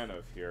tonight. Fan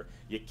of here.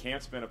 You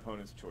can't spin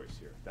opponent's choice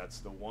here. That's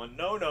the one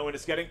no, and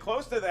it's getting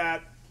close to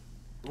that.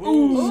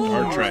 Ooh,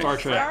 Star Ooh, Trek. Star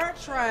Trek.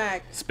 Star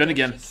Trek. Spin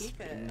again. Does she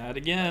keep it? Not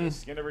again.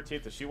 Skin of her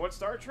teeth. Does she want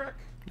Star Trek?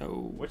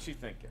 No. What's she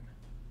thinking?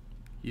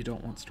 You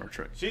don't want Star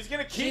Trek. She's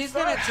gonna keep She's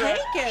Star gonna Trek.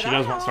 take it. She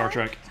does want Star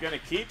alright. Trek. She's gonna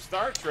keep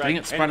Star Trek. Dang it,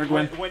 And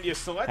Spider-Gwen. When you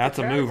select That's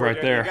the a move category,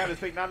 right there. You got to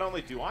think. Not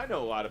only do I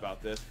know a lot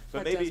about this,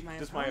 but But maybe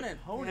does my opponent?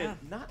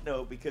 Yeah. not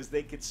know, because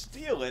they could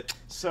steal it.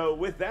 So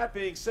with that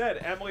being said,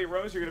 Emily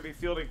Rose, you're going to be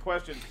fielding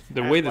questions.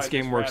 The asked way by this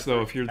game Miss works, though,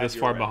 Radford if you're at this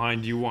your far end.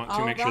 behind, you want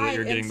to make sure that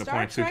you're getting the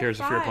points. Who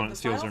cares if your opponent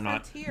steals or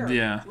not?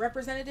 Yeah.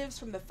 Representatives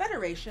from the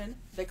Federation,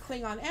 the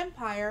Klingon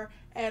Empire,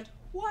 and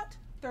what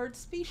third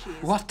species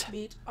What?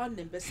 meet on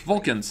Nimbus 3?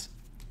 Vulcans.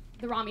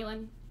 The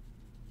Romulan.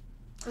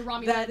 Or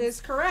Romulans. That is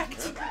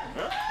correct.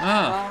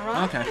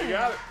 Oh, She okay.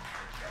 got it.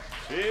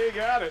 She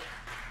got it.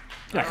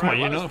 Yeah, All come on, right,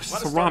 you let know, us- it's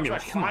let a us Star Romulan.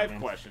 Trek Come on, 5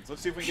 man. questions.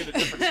 Let's see if we can get a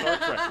different Star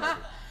Trek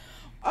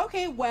movie.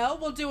 Okay, well,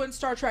 we'll do in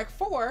Star Trek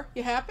 4.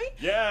 You happy?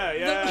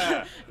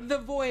 Yeah. The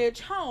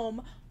voyage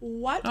home.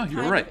 What Oh, you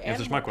were kind right. of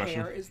Answers animal my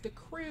question. pair is the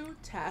crew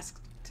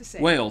tasked to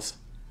save? Whales.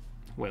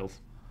 Whales.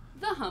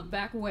 The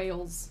humpback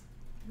whales.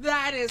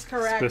 That is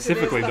correct. It is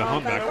Specifically the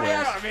humpback whale.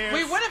 whale. I mean, We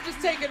it's- would have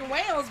just taken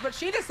whales, but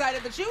she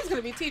decided that she was going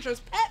to be teacher's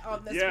pet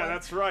on this Yeah, one.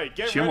 that's right.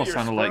 Get She rid of almost your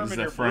sounded sperm like and Zeph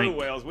your blue Frank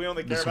whales. We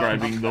only care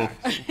describing about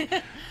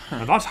the.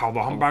 And that's how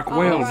the humpback All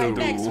whale right,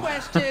 do. next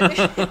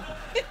question.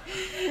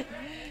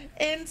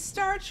 In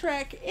Star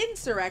Trek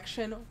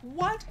Insurrection,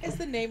 what is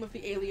the name of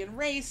the alien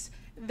race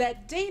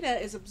that Data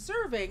is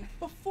observing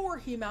before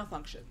he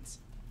malfunctions?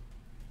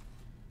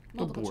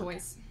 Multiple Borg.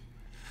 choice.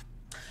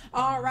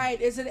 All right,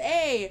 is it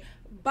A,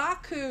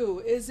 Baku?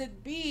 Is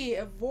it B,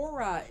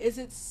 Evora? Is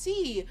it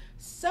C,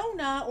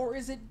 Sona? Or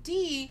is it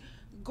D,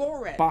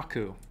 Gorin?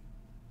 Baku.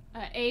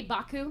 A.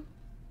 Baku.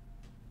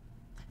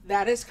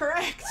 That is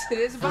correct. It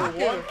is Baku.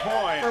 1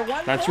 point. For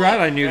 1 That's point.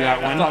 right, I knew that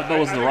I one. thought that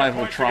was the I think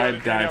rival points are going to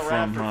tribe guy Danielle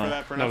from. Radford for that no,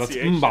 that's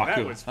pronunciation. M'Baku.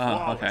 That was Oh,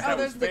 flawless. okay. That Oh, was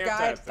there's the guide.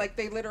 fantastic. Like,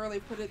 they literally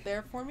put it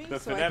there for me. The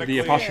so I phonetic could The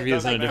say apostrophe it.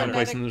 is in a Like, different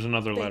place, phonetic- and there's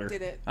another they letter.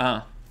 did it.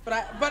 Ah.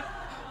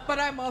 But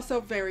I'm also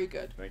very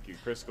good. Thank you,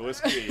 Chris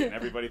Galiski, and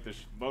everybody at the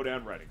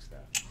Schmoedown writing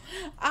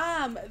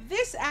staff.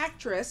 This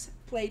actress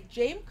played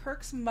James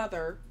Kirk's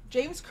mother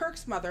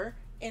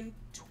in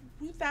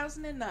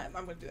 2009.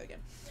 I'm going to do that again.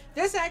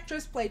 This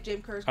actress played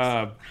James Kirk's.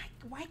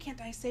 Why can't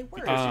I say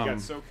words? Because she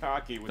got so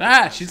cocky. With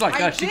She's like,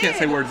 I she can't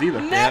say did. words either.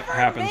 Never Yeah, it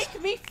happens.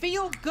 make me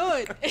feel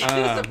good. It's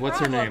a What's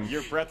her problem. name?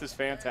 Your breath is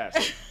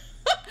fantastic.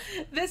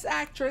 This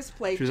actress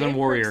played She was on James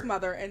Warrior. Kirk's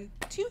mother in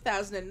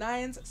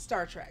 2009's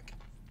Star Trek.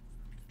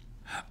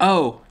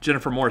 Oh,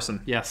 Jennifer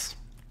Morrison. Yes.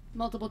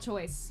 Multiple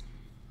choice.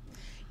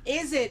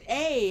 Is it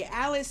A,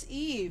 Alice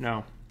Eve?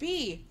 No.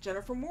 B,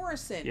 Jennifer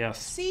Morrison?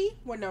 Yes. C,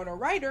 Winona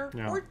Ryder?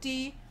 No. Or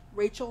D,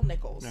 Rachel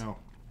Nichols? No.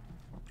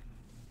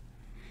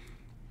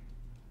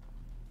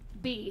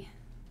 B.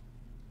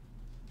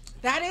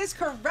 That is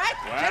correct.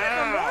 Wow.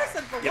 Jennifer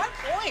Morrison for Yep.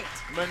 1 point.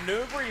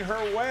 Maneuvering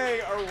her way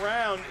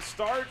around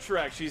Star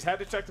Trek. She's had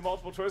to check the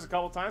multiple choice a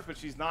couple times, but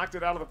she's knocked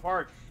it out of the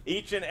park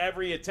each and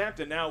every attempt.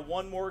 And now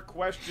one more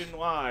question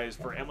lies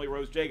for Emily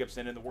Rose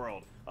Jacobson in the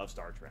world of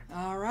Star Trek.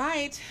 All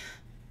right.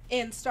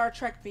 In Star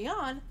Trek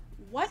Beyond,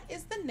 what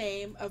is the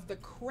name of the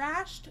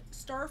crashed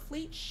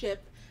Starfleet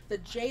ship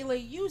that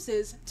Jayla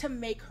uses to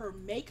make her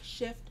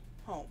makeshift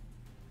home?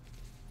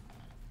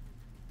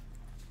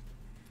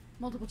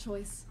 Multiple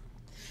choice.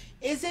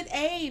 Is it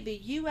A, the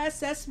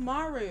USS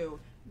Maru,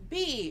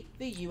 B,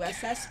 the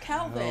USS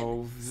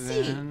Kelvin.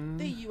 C,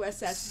 the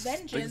USS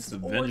Vengeance.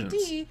 Or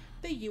D,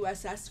 the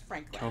USS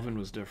Franklin. Kelvin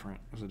was different.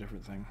 It was a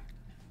different thing.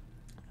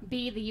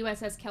 B, the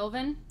USS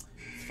Kelvin.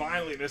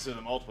 Finally, this is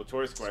a multiple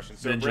choice question.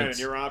 So, Brandon,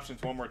 your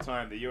options one more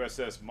time: the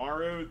USS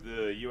Maru,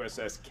 the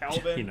USS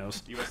Kelvin, He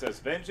knows.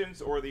 USS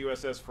Vengeance, or the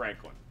USS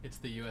Franklin. It's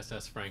the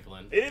USS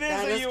Franklin. It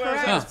is the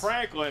USS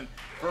Franklin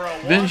for a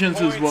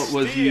Vengeance is 1-point what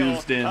was steal.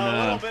 used in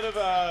a little bit of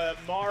a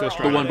Maru Ghost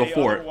on Rider. The one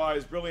before it.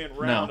 Otherwise brilliant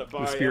round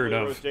by Spirit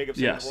Emily of. Rose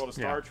Jacobson in the world of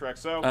Star Trek.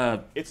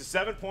 So it's a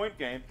 7-point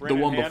game. Brandon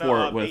one Hanna before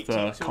it up with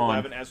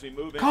 18-11 as we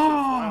move into the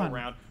final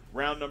round.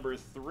 Round number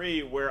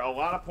 3, where a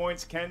lot of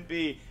points can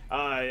be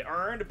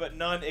earned, but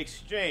none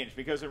exchanged.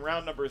 Because in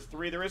round number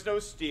 3, there is no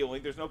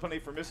stealing. There's no penalty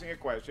for missing a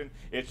question.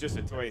 It's just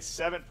a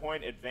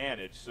 7-point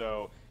advantage.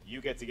 So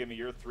you get to give me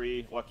your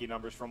 3 lucky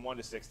numbers from 1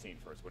 to 16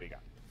 first. What do you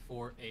got?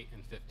 4, 8,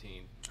 and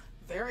 15.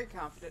 Very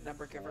confident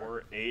number giver.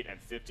 4, 8, and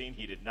 15.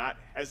 He did not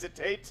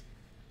hesitate.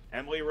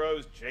 Emily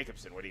Rose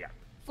Jacobson, what do you got?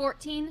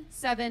 14,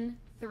 7,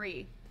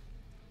 3.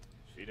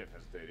 She didn't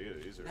hesitate either.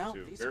 These are No,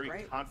 two these are very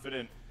great.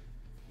 confident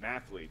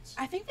mathletes.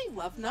 I think they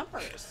love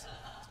numbers.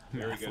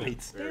 Very good.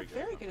 They're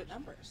very good at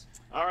numbers.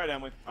 All right,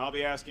 Emily. I'll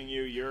be asking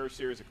you your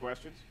series of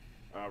questions.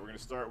 We're going to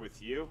start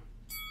with you.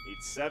 Need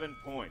 7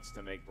 points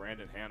to make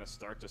Brandon Hanna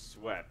start to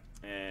sweat.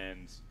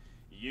 And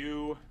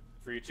you,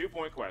 for your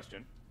 2-point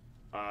question,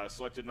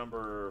 selected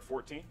number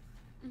 14.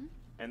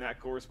 And that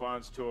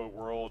corresponds to a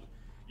world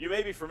you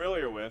may be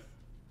familiar with,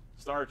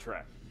 Star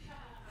Trek.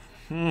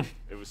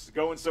 It was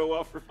going so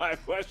well for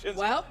 5 questions.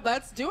 Well,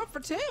 let's do it for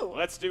 2.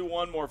 Let's do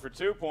one more for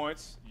 2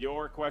 points.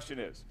 Your question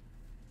is,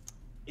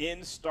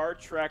 in Star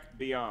Trek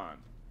Beyond,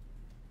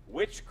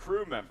 which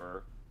crew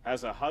member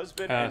has a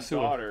husband and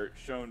daughter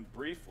shown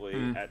briefly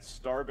at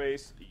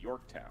Starbase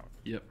Yorktown?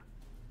 Yep.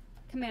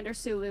 Commander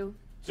Sulu.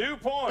 2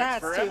 points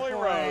That's for 2 Emily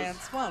Rose.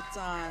 points. Well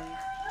done.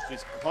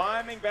 She's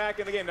climbing back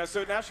in the game. Now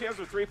she has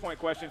her 3-point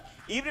question.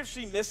 Even if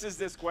she misses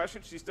this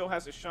question, she still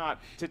has a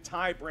shot to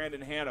tie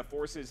Brandon Hanna,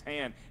 force his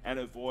hand, and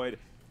avoid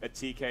a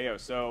TKO.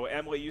 So,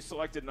 Emily, you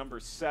selected number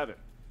 7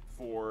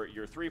 for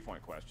your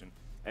 3-point question,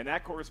 and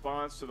that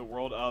corresponds to the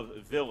world of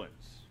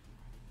villains.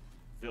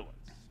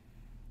 Villains.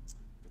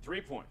 For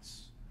 3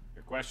 points,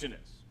 your question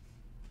is,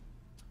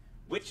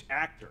 which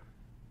actor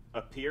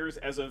appears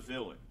as a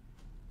villain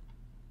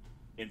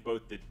in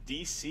both the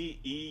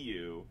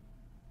DCEU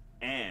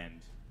and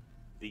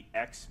the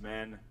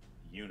X-Men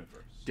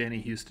universe? Danny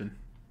Houston.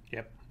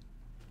 Yep.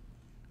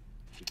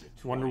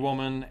 Wonder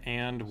Woman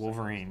and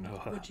Wolverine.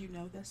 Would you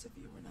know this if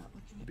you were not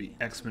looking at Be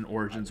X-Men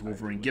Origins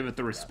Wolverine. Give it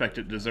the respect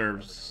it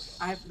deserves.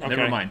 Never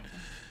Never mind.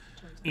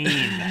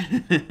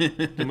 Een.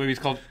 The movie's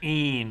called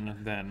Een,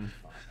 then.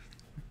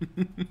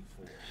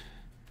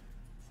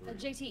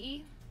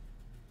 JTE.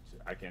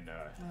 I can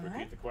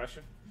repeat the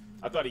question.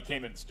 I thought he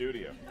came in the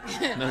studio.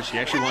 No, she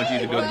actually wanted you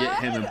to go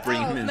get him and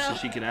bring him in so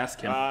she could ask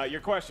him. Your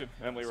question,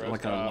 Emily Rose.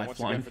 Like a once again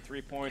lifeline. for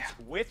 3 points.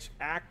 Which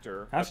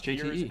actor That's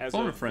appears JTE. as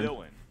Phone a a friend.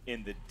 villain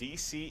in the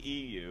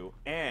DCEU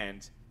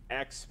and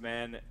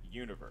X-Men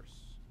universe?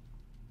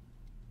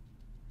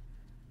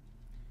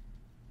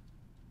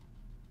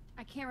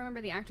 I can't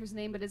remember the actor's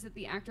name, but is it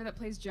the actor that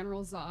plays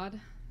General Zod?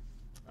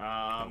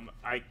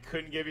 I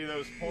couldn't give you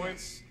those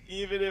points,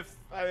 even if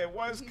it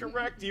was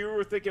correct. You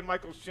were thinking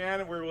Michael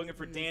Shannon. We were looking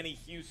for Danny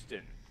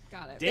Houston.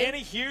 Got it.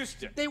 Danny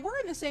Houston. They were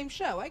in the same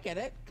show. I get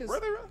it.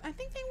 Were they really? I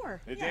think they were.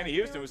 And Yeah, Danny they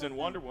Houston were was in both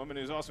Wonder Woman.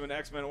 He was also in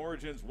X-Men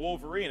Origins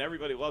Wolverine.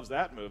 Everybody loves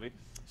that movie.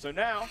 So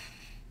now,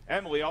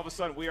 Emily, all of a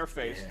sudden we are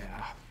faced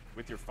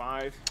with your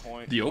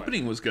 5-point The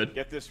opening was good.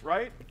 Get this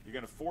right. You're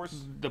going to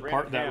force The Brandon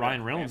part that Hanna Ryan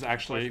to Reynolds answer the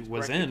actually questions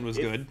was correctly. in was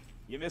If good.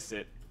 you miss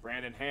it,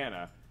 Brandon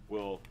Hanna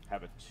will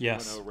have a 2-0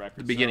 Yes. record.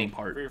 The beginning So,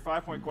 part. For your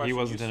 5-point question, He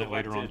wasn't you in it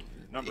later selected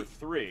on. number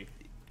 3.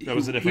 That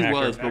was a different He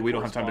actor. was, but we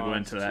don't have time to go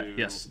corresponds into that.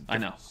 to Yes, I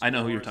know. I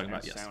know who you're scores talking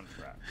about, and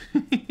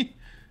yes. soundtrack.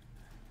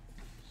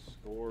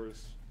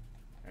 Scores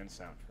and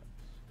soundtracks.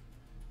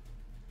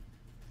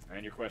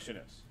 And your question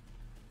is,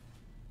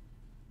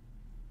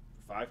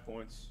 for 5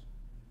 points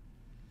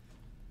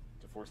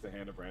to force the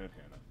hand of Brandon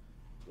Hanna,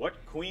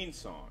 what Queen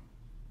song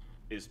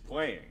is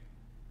playing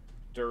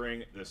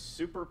during the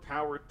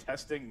superpower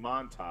testing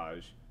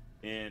montage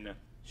in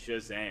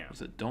Shazam?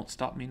 Was it Don't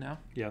Stop Me Now?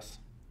 Yes.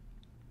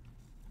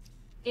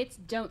 It's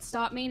Don't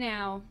Stop Me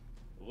Now.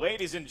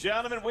 Ladies and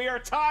gentlemen, we are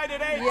tied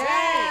at 18.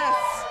 Yes!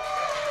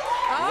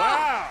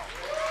 Wow.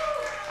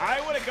 I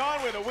would have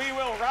gone with a We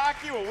Will Rock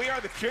You, a We Are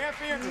the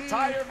Champions, a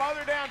Tie Your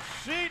Mother Down.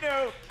 She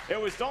knew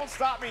it was Don't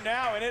Stop Me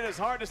Now, and it is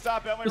hard to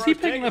stop Emily Was Rose he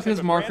picking up Jacobson, his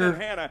but marker?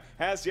 Brandon Hanna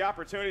has the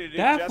opportunity to do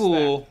That just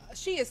fool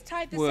She is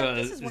tied this up.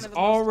 This was is one of the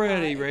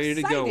already most, ready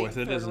to go exciting with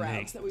it, third isn't he?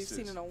 rounds that we've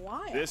seen in a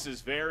while. that. This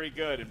is very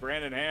good, and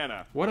Brandon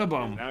Hanna What a is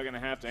bum. now going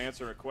to have to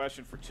answer a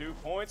question for 2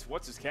 points.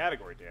 What's his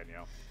category,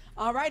 Danielle?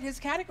 All right, his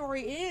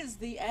category is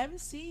the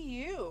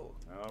MCU.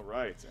 All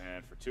right,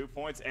 and for 2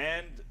 points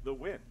and the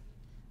win.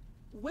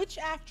 Which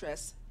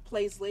actress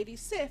plays Lady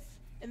Sif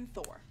in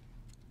Thor?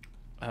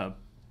 Oh,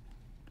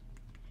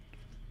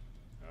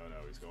 no,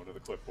 he's going to the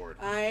clipboard.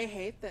 I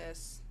hate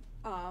this.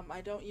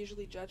 I don't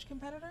usually judge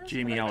competitors.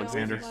 Jamie but I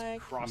Alexander. don't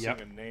like Crossing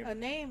Yep. a name. a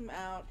name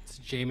out. It's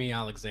Jamie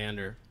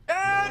Alexander.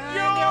 And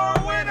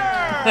your winner,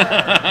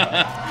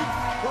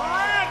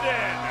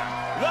 Brandon,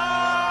 the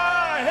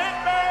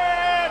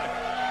Hitman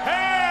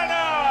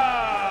Hanna.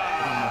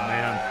 Oh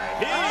man.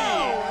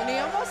 Oh, and he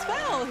almost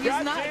fell. He's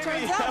Got not. Jamie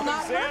Turns out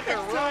not working. Alexander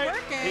Still right. working.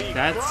 He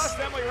That's- crossed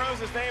Emily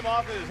Rose's name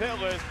off his hit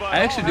list, but I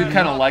actually do all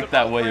kinda hats like off to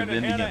that both way of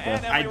Brandon ending Hanna it,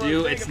 and though. I Emily do.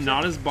 Rose It's Jacobson,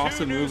 not as boss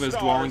two a new move as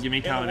stars Wall and Gimme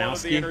in the world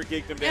of the Kalinowski. Inner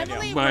Geekdom. Danielle.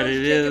 Emily But Rose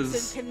it Jacobson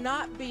is-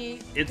 cannot be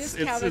it's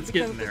discounted because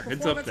getting of his there.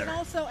 It's up performance. there. And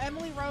also,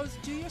 Emily Rose,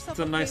 do yourself It's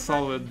a nice,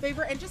 solid-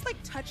 favor and just like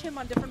touch him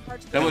on different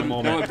parts of That the would,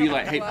 moment. that would be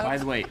like, hey, Glove, by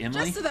the way,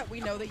 Emily. just so that we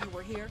know that you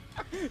were here.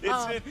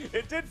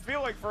 It did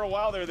feel like for a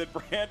while there that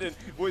Brandon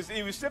was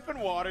sipping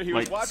water. He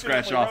was Like, watching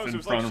scratch Emily off Rose. in It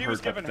was front like of she her was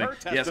type of giving thing. her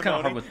testimony. Yeah, it's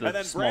kinda hard with the and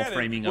then small Brandon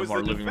framing of was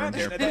our the living room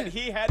defendant, here. And then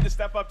he had to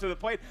step up to the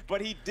plate,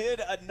 but he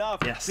did enough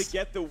Yes. to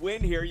get the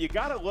win here. You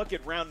got to look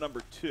at round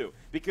number 2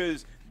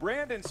 because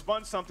Brandon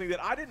spun something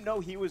that I didn't know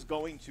he was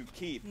going to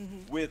keep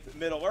with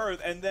Middle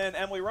Earth, and then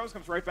Emily Rose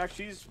comes right back.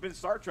 She's been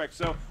Star Trek.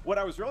 So what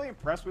I was really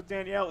impressed with,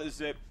 Danielle, is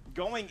that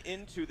going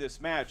into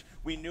this match,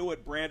 we knew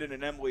what Brandon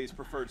and Emily's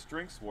preferred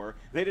strengths were.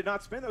 They did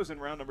not spin those in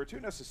round number 2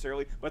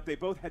 necessarily, but they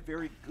both had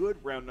very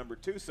good round number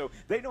 2, so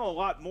they know a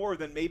lot more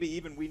than maybe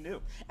even we knew.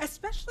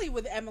 Especially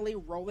with Emily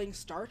rolling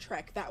Star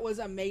Trek. That was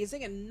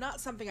amazing and not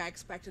something I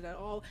expected at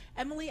all.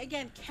 Emily,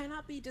 again,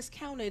 cannot be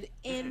discounted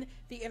in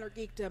the Inner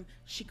Geekdom.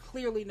 She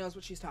clearly knows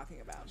what she's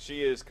talking about.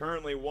 She is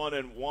currently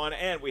 1-1,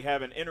 and we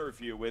have an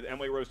interview with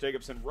Emily Rose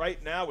Jacobson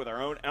right now with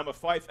our own Emma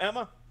Fife.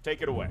 Emma,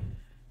 take it away.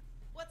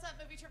 What's up,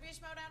 Movie Trivia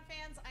Schmoedown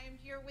fans? I am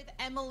here with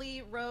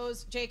Emily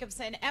Rose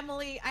Jacobson.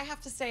 Emily, I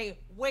have to say,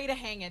 way to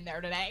hang in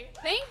there today.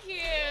 Thank you.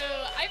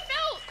 I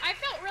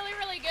felt really,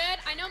 really good.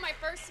 I know my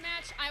first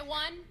match I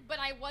won, but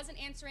I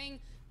wasn't answering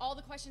all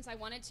the questions I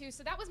wanted to.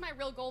 So that was my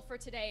real goal for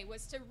today,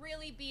 was to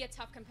really be a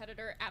tough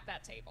competitor at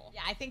that table.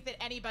 Yeah, I think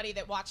that anybody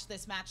that watched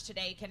this match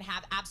today can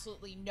have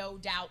absolutely no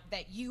doubt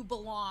that you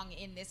belong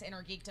in this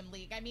Inner Geekdom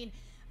League. I mean,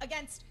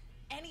 against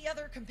any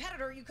other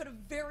competitor, you could have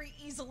very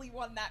easily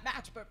won that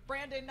match. But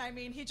Brandon, I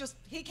mean,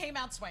 he came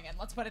out swinging.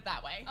 Let's put it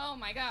that way. Oh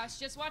my gosh,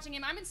 just watching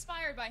him, I'm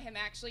inspired by him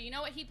actually. You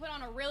know what, he put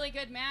on a really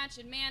good match,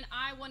 and man,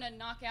 I want to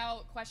knock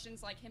out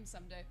questions like him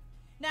someday.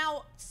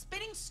 Now,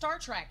 spinning Star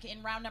Trek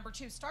in round number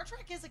 2. Star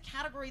Trek is a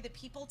category that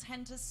people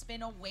tend to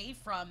spin away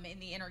from in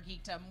the Inner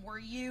Geekdom. Were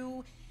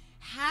you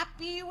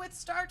happy with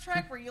Star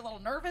Trek? Were you a little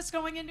nervous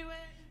going into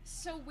it?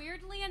 So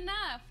weirdly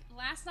enough,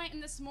 last night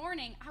and this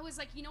morning, I was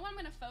like, you know what I'm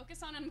going to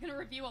focus on? I'm going to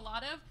review a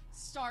lot of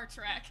Star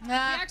Trek. We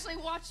actually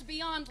watched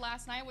Beyond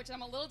last night, which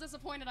I'm a little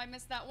disappointed I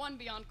missed that one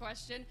Beyond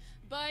question.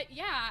 But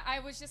yeah, I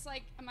was just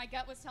like, my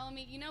gut was telling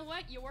me, you know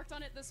what? You worked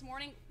on it this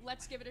morning.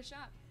 Let's give it a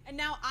shot. And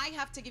now I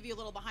have to give you a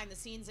little behind the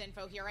scenes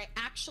info here. I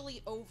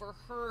actually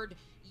overheard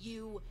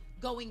you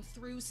going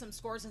through some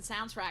scores and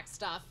soundtrack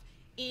stuff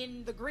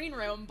in the green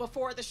room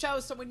before the show.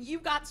 So when you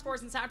got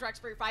scores and soundtracks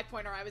for your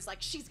 5-pointer, I was like,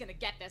 she's gonna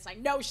get this. I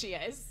know she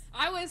is.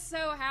 I was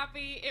so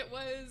happy. It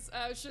was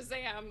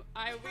Shazam.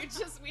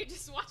 We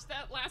just watched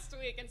that last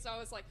week, and so I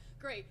was like,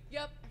 great.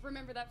 Yep, I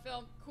remember that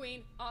film.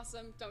 Queen,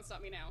 awesome. Don't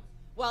stop me now.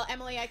 Well,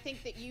 Emily, I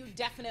think that you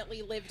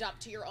definitely lived up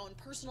to your own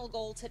personal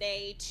goal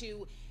today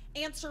to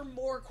answer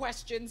more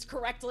questions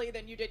correctly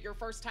than you did your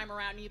first time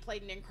around. You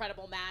played an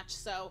incredible match.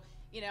 So,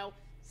 you know,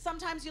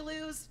 sometimes you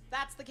lose,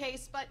 that's the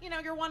case, but you know,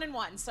 you're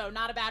 1-1, so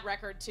not a bad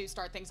record to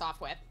start things off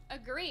with.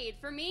 Agreed.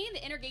 For me,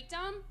 the Inner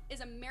Geekdom is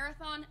a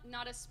marathon,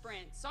 not a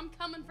sprint. So I'm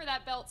coming for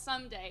that belt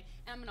someday,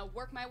 and I'm going to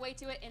work my way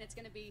to it, and it's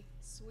going to be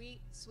sweet,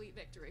 sweet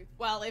victory.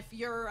 Well, if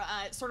your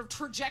sort of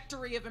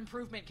trajectory of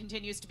improvement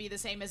continues to be the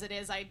same as it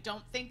is, I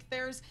don't think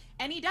there's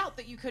any doubt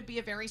that you could be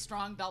a very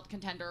strong belt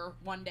contender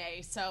one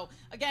day. So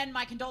again,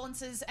 my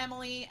condolences,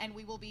 Emily, and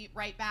we will be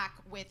right back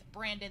with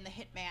Brandon the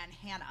Hitman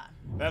Hanna.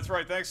 That's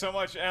right. Thanks so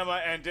much,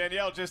 Emma. And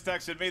Danielle just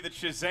texted me that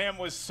Shazam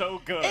was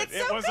so good. It's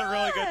it so was a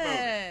really good movie.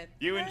 good.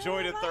 You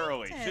enjoyed it liked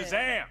thoroughly. it.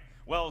 Shazam!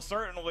 Well,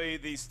 certainly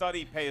the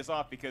study pays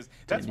off because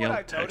that's Danielle what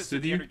I've noticed texted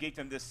in the you? Inner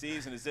Geekdom this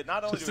season is that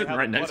not only Just do we sitting have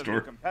right a lot next of to new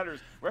her. competitors,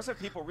 we also have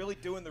people really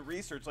doing the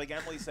research. Like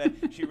Emily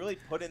said, she really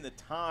put in the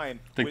time.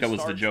 I think with that was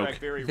Star the joke. Trek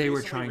very They were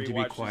recently. trying to be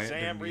Rewatched quiet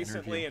during Shazam the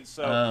recently, interview. and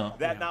so Oh.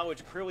 that Yeah.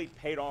 knowledge clearly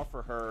paid off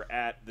for her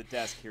at the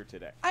desk here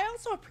today. I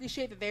also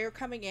appreciate that they are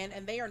coming in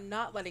and they are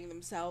not letting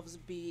themselves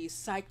be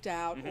psyched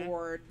out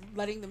or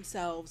letting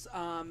themselves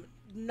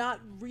not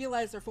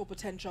realize their full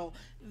potential.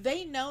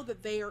 They know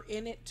that they are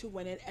in it to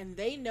win it, and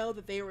they know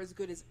that they are as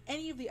good as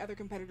any of the other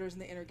competitors in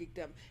the Inner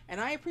Geekdom,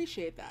 and I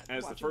appreciate that.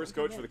 As the watching first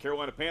them coach come for the in.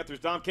 Carolina Panthers,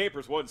 Dom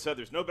Capers once said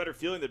there's no better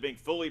feeling than being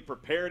fully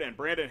prepared, and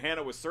Brandon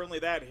Hanna was certainly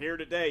that here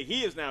today.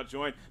 He is now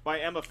joined by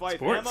Emma Fife.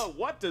 Sports. Emma,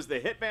 what does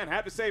the Hitman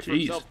have to say for Jeez.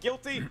 himself?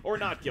 Guilty or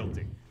not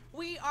guilty?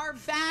 We are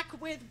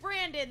back with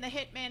Brandon the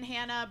Hitman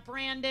Hanna.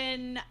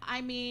 Brandon, I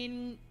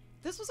mean,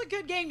 this was a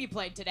good game you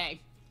played today.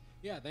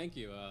 Yeah, thank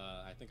you.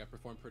 I think I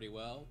performed pretty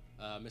well.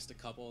 Missed a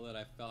couple that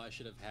I felt I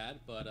should have had,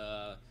 but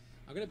I'm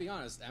going to be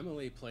honest,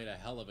 Emily played a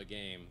hell of a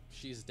game.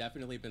 She's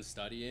definitely been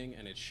studying,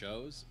 and it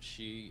shows.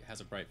 She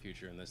has a bright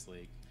future in this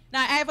league.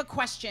 Now, I have a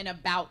question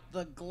about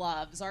the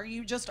gloves. Are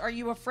you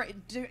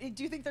afraid? Do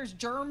you think there's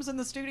germs in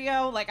the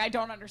studio? Like, I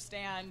don't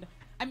understand.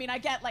 I mean, I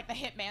get, like, the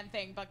Hitman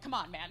thing, but come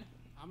on, man.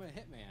 I'm a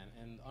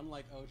hitman, and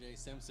unlike O.J.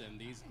 Simpson,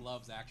 these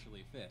gloves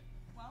actually fit.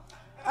 Well,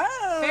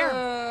 Fair.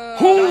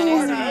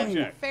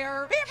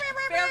 Fair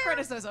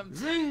criticism.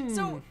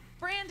 So,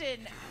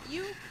 Brandon,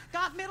 you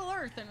got Middle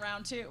Earth in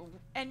round 2,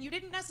 and you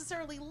didn't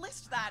necessarily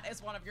list that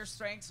as one of your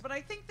strengths, but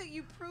I think that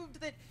you proved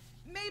that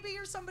maybe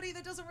you're somebody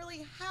that doesn't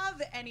really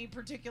have any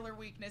particular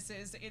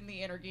weaknesses in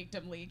the Inner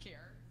Geekdom League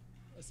here.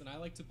 Listen, I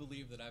like to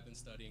believe that I've been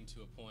studying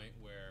to a point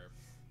where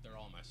they're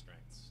all my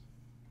strengths.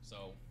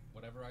 So,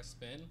 whatever I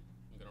spin,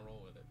 I'm gonna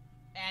roll with it.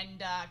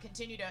 And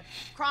continue to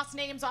cross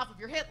names off of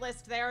your hit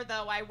list there,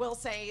 though I will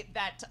say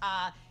that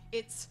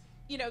it's,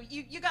 you know,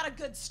 you got a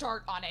good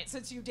start on it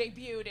since you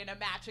debuted in a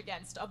match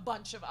against a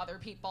bunch of other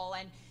people.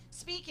 And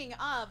speaking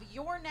of,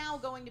 you're now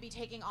going to be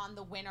taking on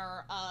the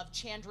winner of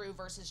Chandru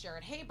versus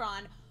Jared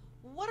Hebron.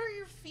 What are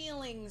your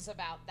feelings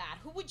about that?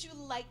 Who would you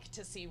like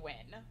to see win?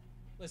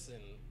 Listen,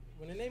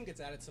 when a name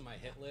gets added to my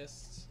hit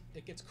list,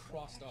 it gets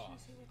crossed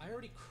off. I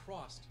already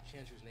crossed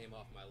Chandru's name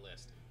off my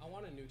list. I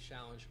want a new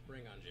challenge.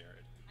 Bring on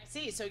Jared. I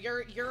see. So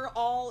you're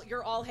all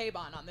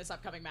Hebron on this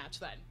upcoming match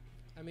then.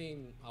 I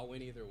mean, I'll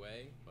win either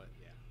way, but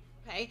yeah.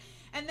 Okay.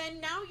 And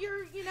then now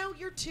you're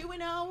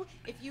 2-0.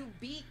 If you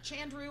beat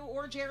Chandru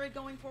or Jared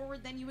going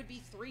forward, then you would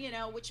be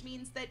 3-0, which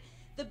means that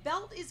the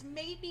belt is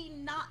maybe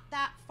not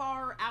that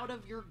far out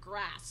of your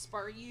grasp.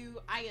 Are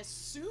you, I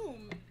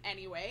assume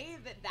anyway,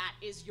 that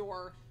is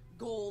your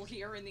goal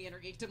here in the Inner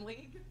Geekdom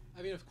League?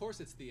 I mean, of course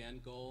it's the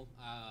end goal.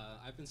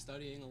 I've been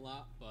studying a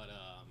lot, but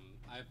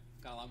I've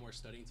got a lot more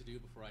studying to do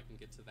before I can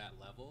get to that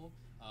level.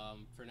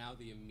 For now,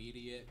 the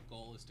immediate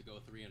goal is to go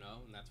 3-0,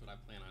 and that's what I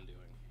plan on doing.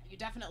 You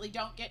definitely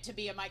don't get to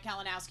be a Mike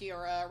Kalinowski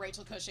or a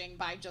Rachel Cushing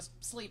by just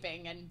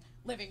sleeping and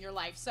living your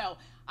life. So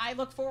I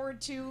look forward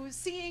to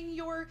seeing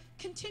your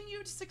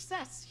continued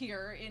success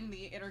here in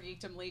the Inner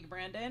Geekdom League,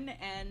 Brandon,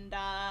 and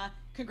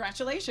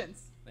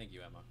congratulations. Thank you,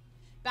 Emma.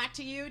 Back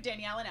to you,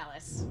 Danielle and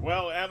Ellis.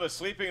 Well, Emma,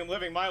 sleeping and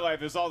living my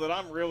life is all that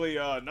I'm really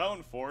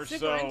known for.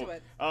 Super into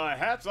it.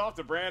 Hats off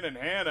to Brandon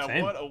Hanna.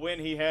 Same. What a win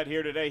he had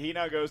here today. He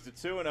now goes to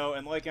 2-0,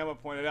 and like Emma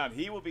pointed out,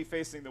 he will be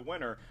facing the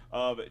winner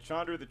of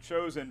Chandru the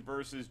Chosen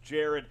versus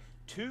Jared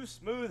Too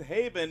Smooth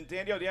Haben.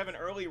 Danielle, do you have an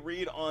early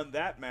read on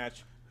that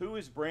match? Who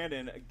is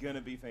Brandon going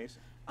to be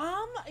facing?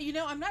 You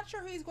know, I'm not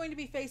sure who he's going to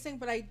be facing,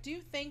 but I do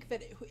think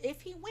that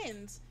if he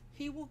wins,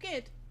 he will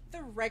get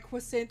the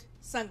requisite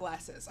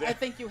sunglasses. I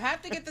think you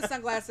have to get the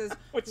sunglasses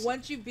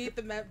once you beat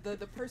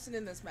the person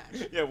in this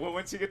match. Yeah, well,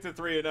 once you get to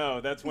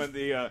 3-0, that's when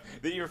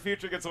your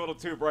future gets a little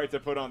too bright to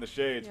put on the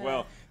shades. Yeah.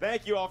 Well,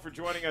 thank you all for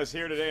joining us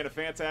here today in a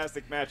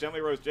fantastic match. Emily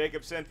Rose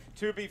Jacobson,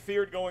 to be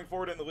feared going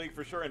forward in the league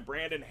for sure, and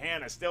Brandon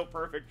Hanna, still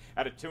perfect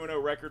at a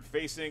 2-0 record,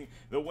 facing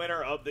the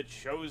winner of the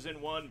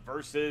Chosen One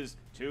versus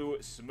Too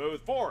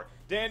Smooth. For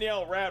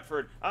Danielle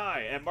Radford,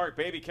 I am Mark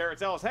Baby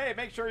Carrots Ellis. Hey,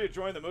 make sure you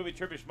join the Movie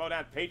Trivia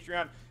Schmoedown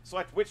Patreon.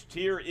 Select which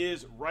tier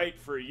is right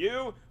for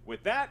you.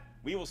 With that,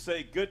 we will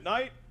say good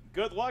night,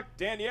 good luck.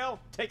 Danielle,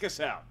 take us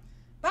out.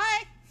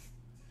 Bye!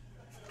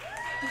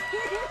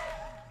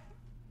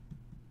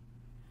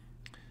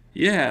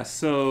 Yeah,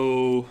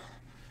 so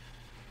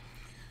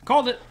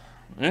Called it.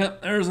 yeah,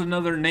 there's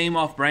another name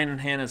off Brandon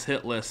Hanna's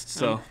hit list.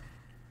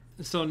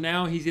 So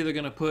now he's either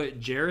going to put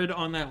Jared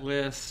on that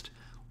list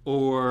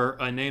or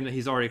a name that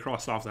he's already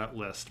crossed off that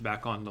list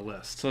back on the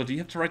list. So do you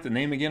have to write the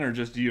name again, or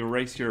just do you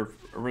erase your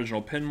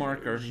original pin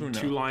mark, or who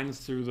knows? 2 lines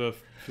through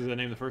the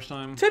name the first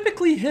time.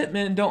 Typically,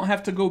 hitmen don't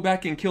have to go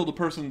back and kill the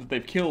person that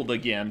they've killed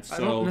again. So I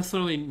don't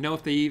necessarily know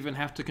if they even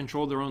have to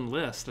control their own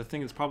list. I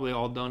think it's probably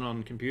all done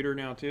on computer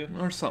now too.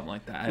 or something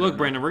like that. Look,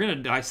 Brandon, we're going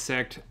to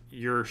dissect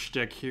your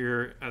shtick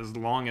here as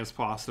long as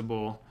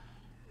possible.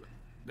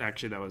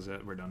 Actually, that was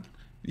it. We're done.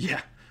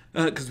 Yeah.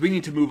 Because we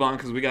need to move on,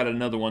 because we got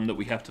another one that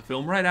we have to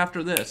film right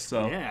after this.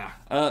 So Yeah.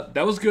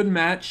 that was a good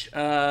match.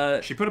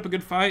 She put up a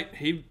good fight.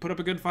 He put up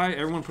a good fight.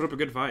 Everyone put up a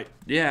good fight.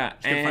 Yeah,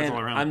 good fights and all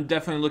around. I'm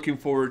definitely looking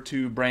forward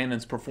to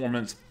Brandon's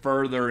performance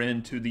further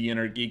into the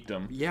Inner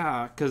Geekdom.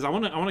 Yeah, because I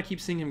want to keep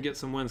seeing him get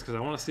some wins, because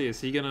I want to see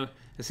is he gonna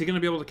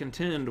be able to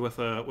contend with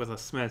a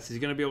Smith? Is he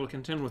gonna be able to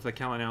contend with a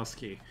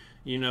Kalinowski?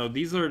 You know,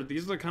 these are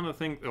the kind of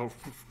things. Oh,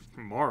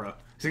 Mara.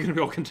 Is he gonna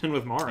be able to contend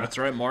with Mara? That's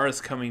right, Mara's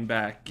coming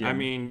back. I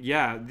mean,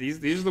 yeah, these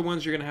are the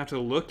ones you're gonna have to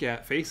look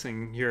at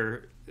facing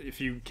here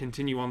if you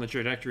continue on the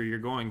trajectory you're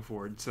going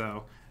forward.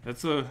 So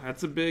that's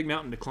a big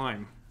mountain to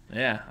climb.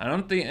 Yeah, I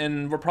don't think,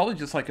 and we're probably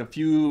just like a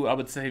few, I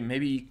would say,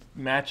 maybe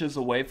matches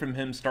away from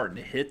him starting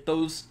to hit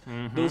those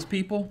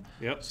people.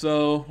 Yep.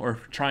 So, or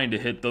trying to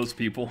hit those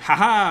people.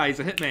 Haha, he's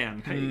a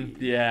hitman. Hey.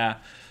 Yeah.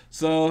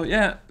 So,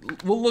 yeah,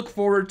 we'll look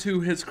forward to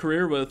his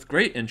career with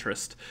great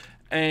interest,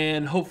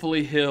 and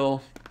hopefully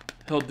he'll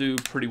do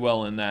pretty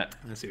well in that.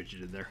 I see what you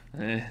did there.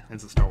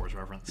 It's a Star Wars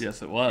reference.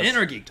 Yes, it was.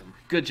 Inner Geekdom.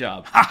 Good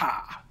job.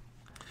 Haha.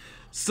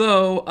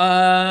 So,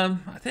 I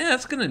think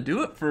that's going to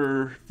do it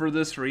for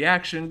this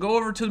reaction. Go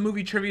over to the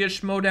Movie Trivia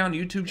Schmoedown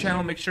YouTube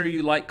channel. Make sure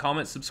you like,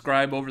 comment,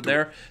 subscribe over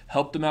there.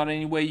 Help them out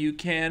any way you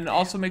can.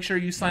 Also, make sure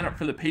you sign up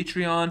for the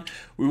Patreon.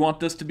 We want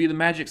this to be the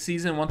magic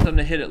season. Want them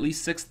to hit at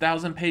least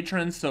 6,000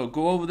 patrons. So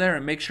go over there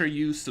and make sure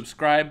you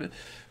subscribe.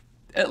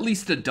 At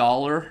least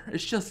 $1.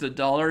 It's just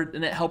 $1,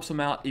 and it helps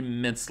them out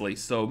immensely.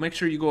 So make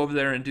sure you go over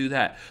there and do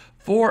that.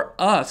 For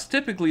us,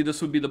 typically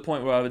this would be the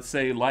point where I would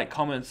say like,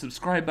 comment, and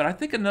subscribe. But I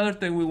think another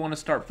thing we want to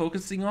start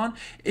focusing on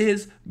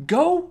is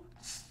go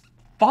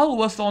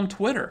follow us on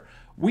Twitter.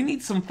 We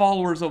need some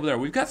followers over there.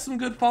 We've got some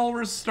good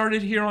followers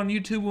started here on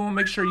YouTube. We want to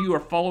make sure you are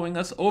following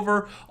us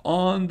over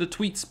on the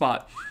tweet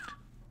spot.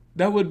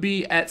 That would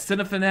be at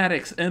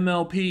Cinefanatics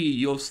MLP.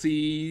 You'll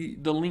see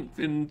the link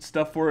and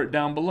stuff for it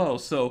down below.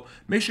 So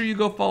make sure you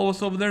go follow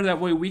us over there.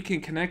 That way we can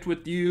connect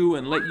with you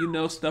and let you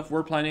know stuff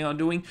we're planning on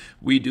doing.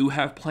 We do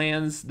have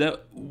plans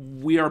that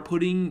we are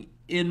putting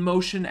in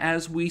motion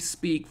as we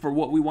speak for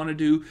what we want to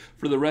do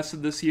for the rest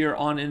of this year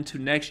on into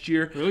next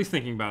year. We're at least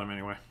thinking about them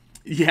anyway.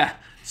 Yeah.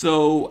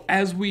 So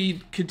as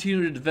we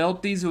continue to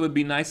develop these, it would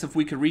be nice if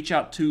we could reach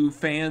out to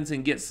fans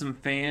and get some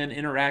fan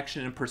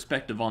interaction and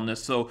perspective on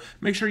this. So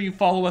make sure you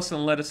follow us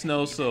and let us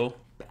know. So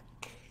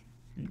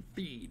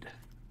Feed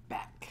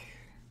back.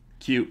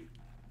 Cute.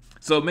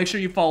 So make sure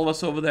you follow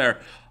us over there.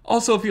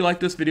 Also, if you like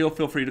this video,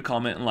 feel free to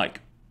comment and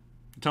like.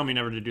 Tell me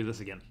never to do this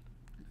again.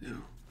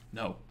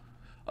 No.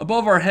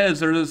 Above our heads,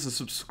 there is a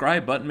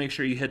subscribe button. Make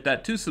sure you hit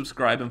that to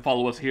subscribe and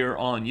follow us here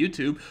on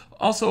YouTube.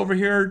 Also, over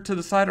here to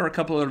the side are a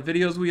couple of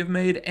videos we have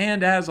made.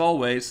 And as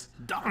always...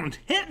 Don't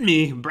hit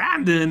me,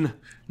 Brandon!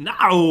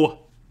 No!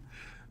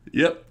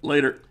 Yep,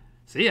 later.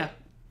 See ya.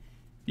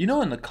 You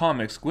know in the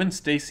comics, Gwen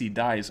Stacy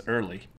dies early.